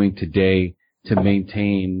we're doing today to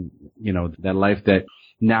maintain, that life that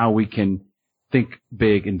now we can think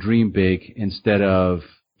big and dream big instead of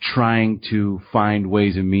trying to find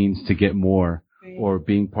ways and means to get more, right, or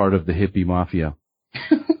being part of the Hippie Mafia.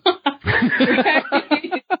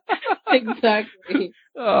 Exactly.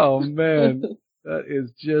 Oh, man. That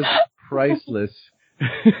is just priceless.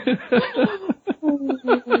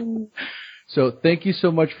 So thank you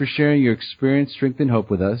so much for sharing your experience, strength, and hope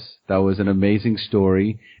with us. That was an amazing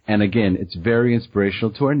story. And again, it's very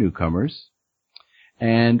inspirational to our newcomers.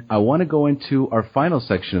 And I want to go into our final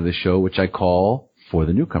section of the show, which I call For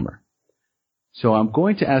the Newcomer. So I'm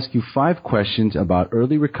going to ask you 5 questions about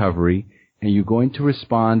early recovery, and you're going to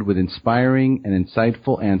respond with inspiring and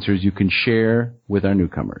insightful answers you can share with our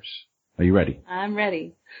newcomers. Are you ready? I'm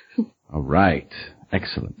ready. All right.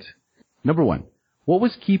 Excellent. Number 1, what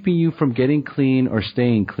was keeping you from getting clean or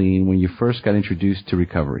staying clean when you first got introduced to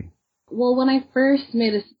recovery? Well, when I first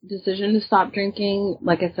made a decision to stop drinking,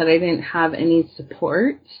 like I said, I didn't have any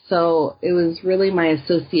support. So it was really my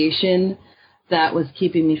association that was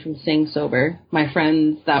keeping me from staying sober. My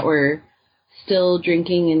friends that were still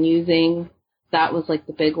drinking and using, that was like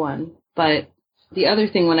the big one. But the other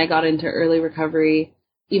thing, when I got into early recovery,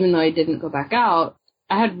 even though I didn't go back out,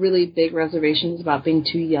 I had really big reservations about being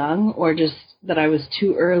too young, or just that I was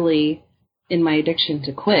too early in my addiction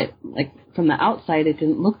to quit. Like, from the outside, it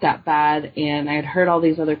didn't look that bad, and I had heard all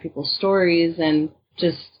these other people's stories and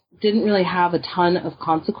just didn't really have a ton of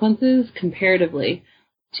consequences comparatively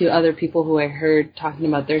to other people who I heard talking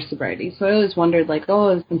about their sobriety. So I always wondered, like,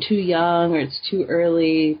 oh, I'm too young, or it's too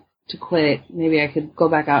early to quit, maybe I could go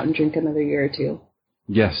back out and drink another year or two.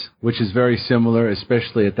 Yes, which is very similar,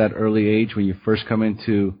 especially at that early age when you first come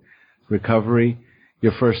into recovery.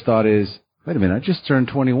 Your first thought is, wait a minute, I just turned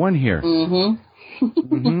 21 here. So,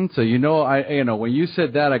 when you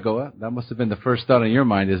said that, I go, that must have been the first thought in your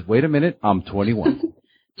mind is, wait a minute, I'm 21.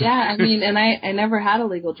 Yeah, I mean, and I never had a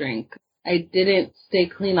legal drink. I didn't stay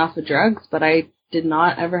clean off of drugs, but I did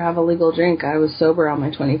not ever have a legal drink. I was sober on my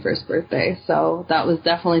 21st birthday. So that was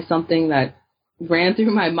definitely something that ran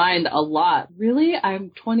through my mind a lot. Really?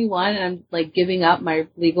 I'm 21 and I'm like giving up my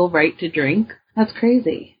legal right to drink? That's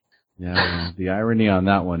crazy. Yeah, the irony on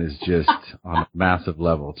that one is just on a massive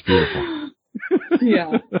level. It's beautiful.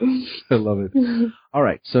 Yeah. I love it. All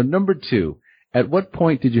right. So number 2, at what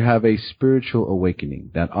point did you have a spiritual awakening,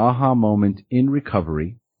 that aha moment in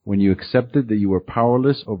recovery when you accepted that you were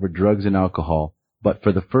powerless over drugs and alcohol, but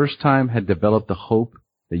for the first time had developed the hope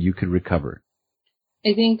that you could recover?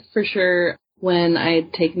 I think for sure when I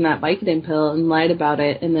had taken that Vicodin pill and lied about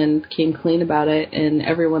it and then came clean about it and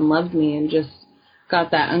everyone loved me and just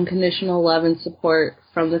got that unconditional love and support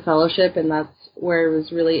from the fellowship, and that's where I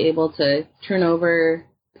was really able to turn over,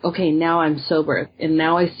 okay, now I'm sober, and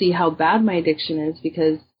now I see how bad my addiction is,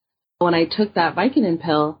 because when I took that Vicodin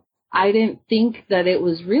pill, I didn't think that it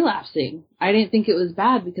was relapsing. I didn't think it was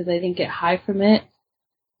bad because I didn't get high from it,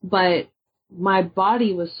 but my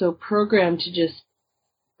body was so programmed to just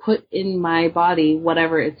put in my body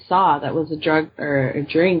whatever it saw that was a drug or a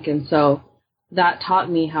drink, and so that taught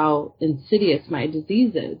me how insidious my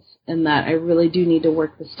disease is and that I really do need to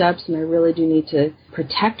work the steps and I really do need to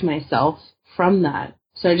protect myself from that.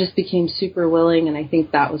 So I just became super willing, and I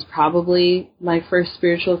think that was probably my first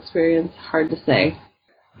spiritual experience. Hard to say.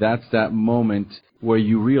 That's that moment where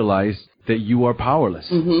you realize that you are powerless.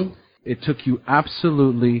 Mm-hmm. It took you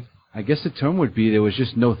absolutely, I guess the term would be, there was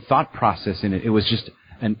just no thought process in it. It was just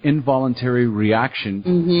an involuntary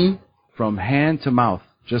reaction from hand to mouth,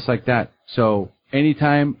 just like that. So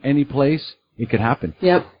anytime, any place, it could happen.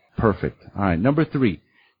 Yep. Perfect. All right. Number 3,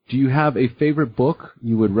 do you have a favorite book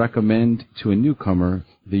you would recommend to a newcomer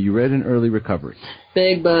that you read in early recovery?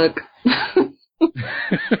 Big Book.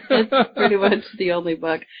 That's pretty much the only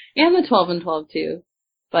book. And the 12 and 12 too.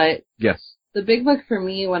 But yes, the Big Book for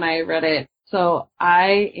me when I read it, so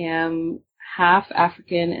I am half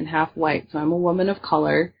African and half white. So I'm a woman of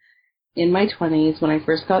color in my 20s when I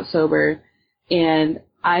first got sober. And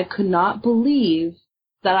I could not believe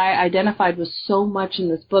that I identified with so much in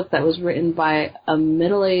this book that was written by a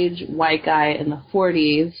middle-aged white guy in the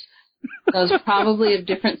 40s that was probably of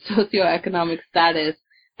different socioeconomic status.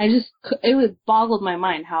 It boggled my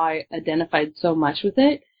mind how I identified so much with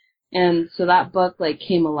it. And so that book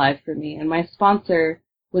came alive for me. And my sponsor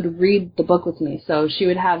would read the book with me. So she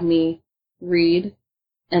would have me read,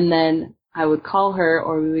 and then I would call her,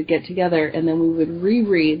 or we would get together, and then we would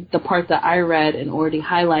reread the part that I read and already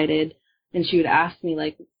highlighted, and she would ask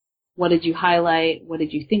me, what did you highlight? What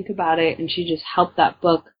did you think about it? And she just helped that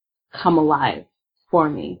book come alive for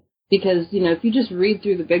me. Because, if you just read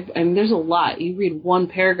through there's a lot. You read one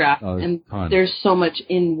paragraph, and there's so much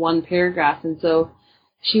in one paragraph. And so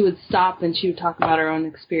she would stop, and she would talk about her own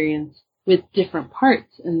experience with different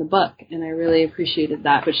parts in the book, and I really appreciated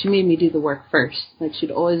that. But she made me do the work first.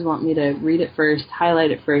 She'd always want me to read it first,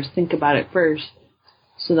 highlight it first, think about it first,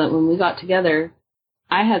 so that when we got together,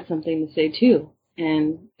 I had something to say too,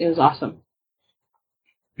 and it was awesome.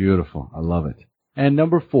 Beautiful. I love it. And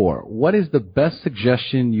number 4, what is the best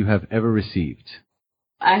suggestion you have ever received?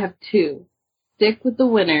 I have 2. Stick with the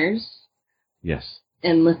winners. Yes.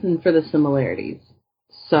 And listen for the similarities.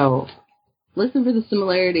 So, listen for the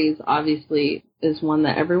similarities, obviously, is one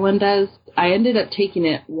that everyone does. I ended up taking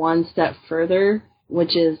it one step further,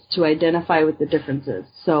 which is to identify with the differences.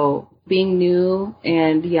 So, being new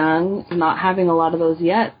and young, not having a lot of those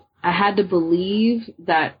yet, I had to believe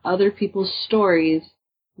that other people's stories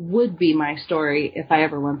would be my story if I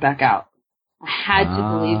ever went back out. I had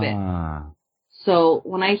to believe it. So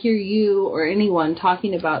when I hear you or anyone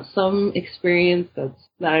talking about some experience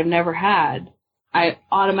that I've never had, I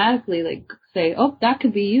automatically say, oh, that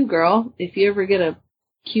could be you, girl. If you ever get a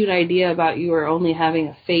cute idea about you are only having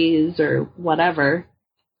a phase or whatever,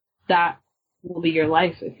 that will be your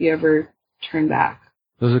life if you ever turn back.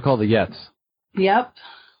 Those are called the yets. Yep.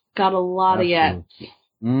 Got a lot of yets.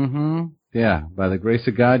 Mm-hmm. Yeah. By the grace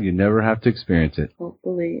of God, you never have to experience it.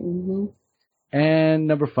 Hopefully. Mm-hmm. And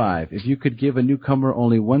number 5, if you could give a newcomer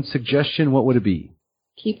only one suggestion, what would it be?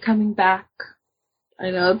 Keep coming back. I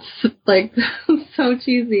know it's so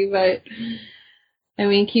cheesy, but I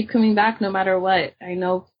mean, keep coming back no matter what. I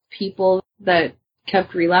know people that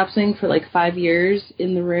kept relapsing for like 5 years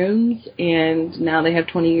in the rooms, and now they have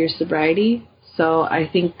 20 years sobriety. So I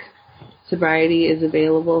think sobriety is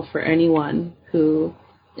available for anyone who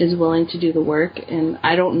is willing to do the work, and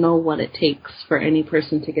I don't know what it takes for any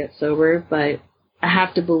person to get sober, but I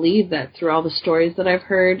have to believe that through all the stories that I've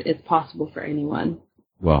heard, it's possible for anyone.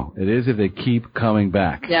 Well, it is if they keep coming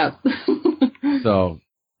back. Yep. So,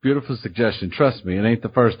 beautiful suggestion. Trust me, it ain't the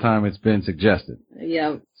first time it's been suggested.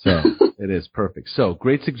 Yep. So, it is perfect. So,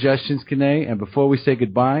 great suggestions, Kiné. And before we say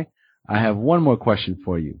goodbye, I have one more question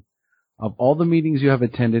for you. Of all the meetings you have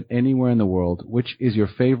attended anywhere in the world, which is your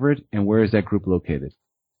favorite, and where is that group located?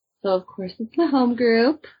 So, of course, it's the home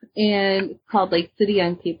group, and it's called Lake City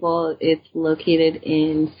Young People. It's located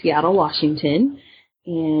in Seattle, Washington,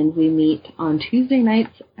 and we meet on Tuesday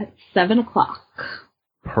nights at 7 o'clock.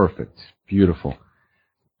 Perfect. Beautiful.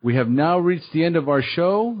 We have now reached the end of our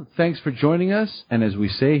show. Thanks for joining us, and as we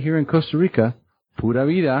say here in Costa Rica, pura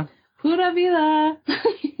vida. Pura vida.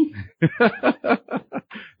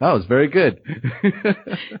 That was very good.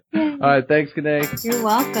 All right, thanks, Kiné. You're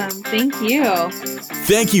welcome. Thank you.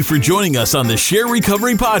 Thank you for joining us on the Share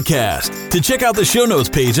Recovery Podcast. To check out the show notes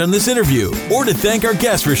page on this interview or to thank our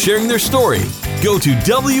guests for sharing their story, go to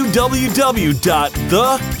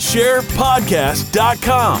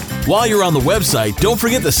www.thesharepodcast.com. While you're on the website, don't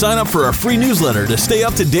forget to sign up for our free newsletter to stay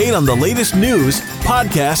up to date on the latest news,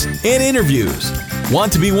 podcasts, and interviews.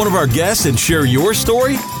 Want to be one of our guests and share your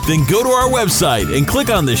story? Then go to our website and click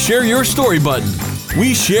on the Share Your Story button.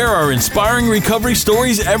 We share our inspiring recovery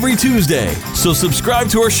stories every Tuesday, so subscribe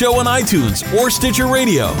to our show on iTunes or Stitcher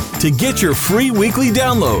Radio to get your free weekly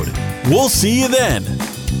download. We'll see you then.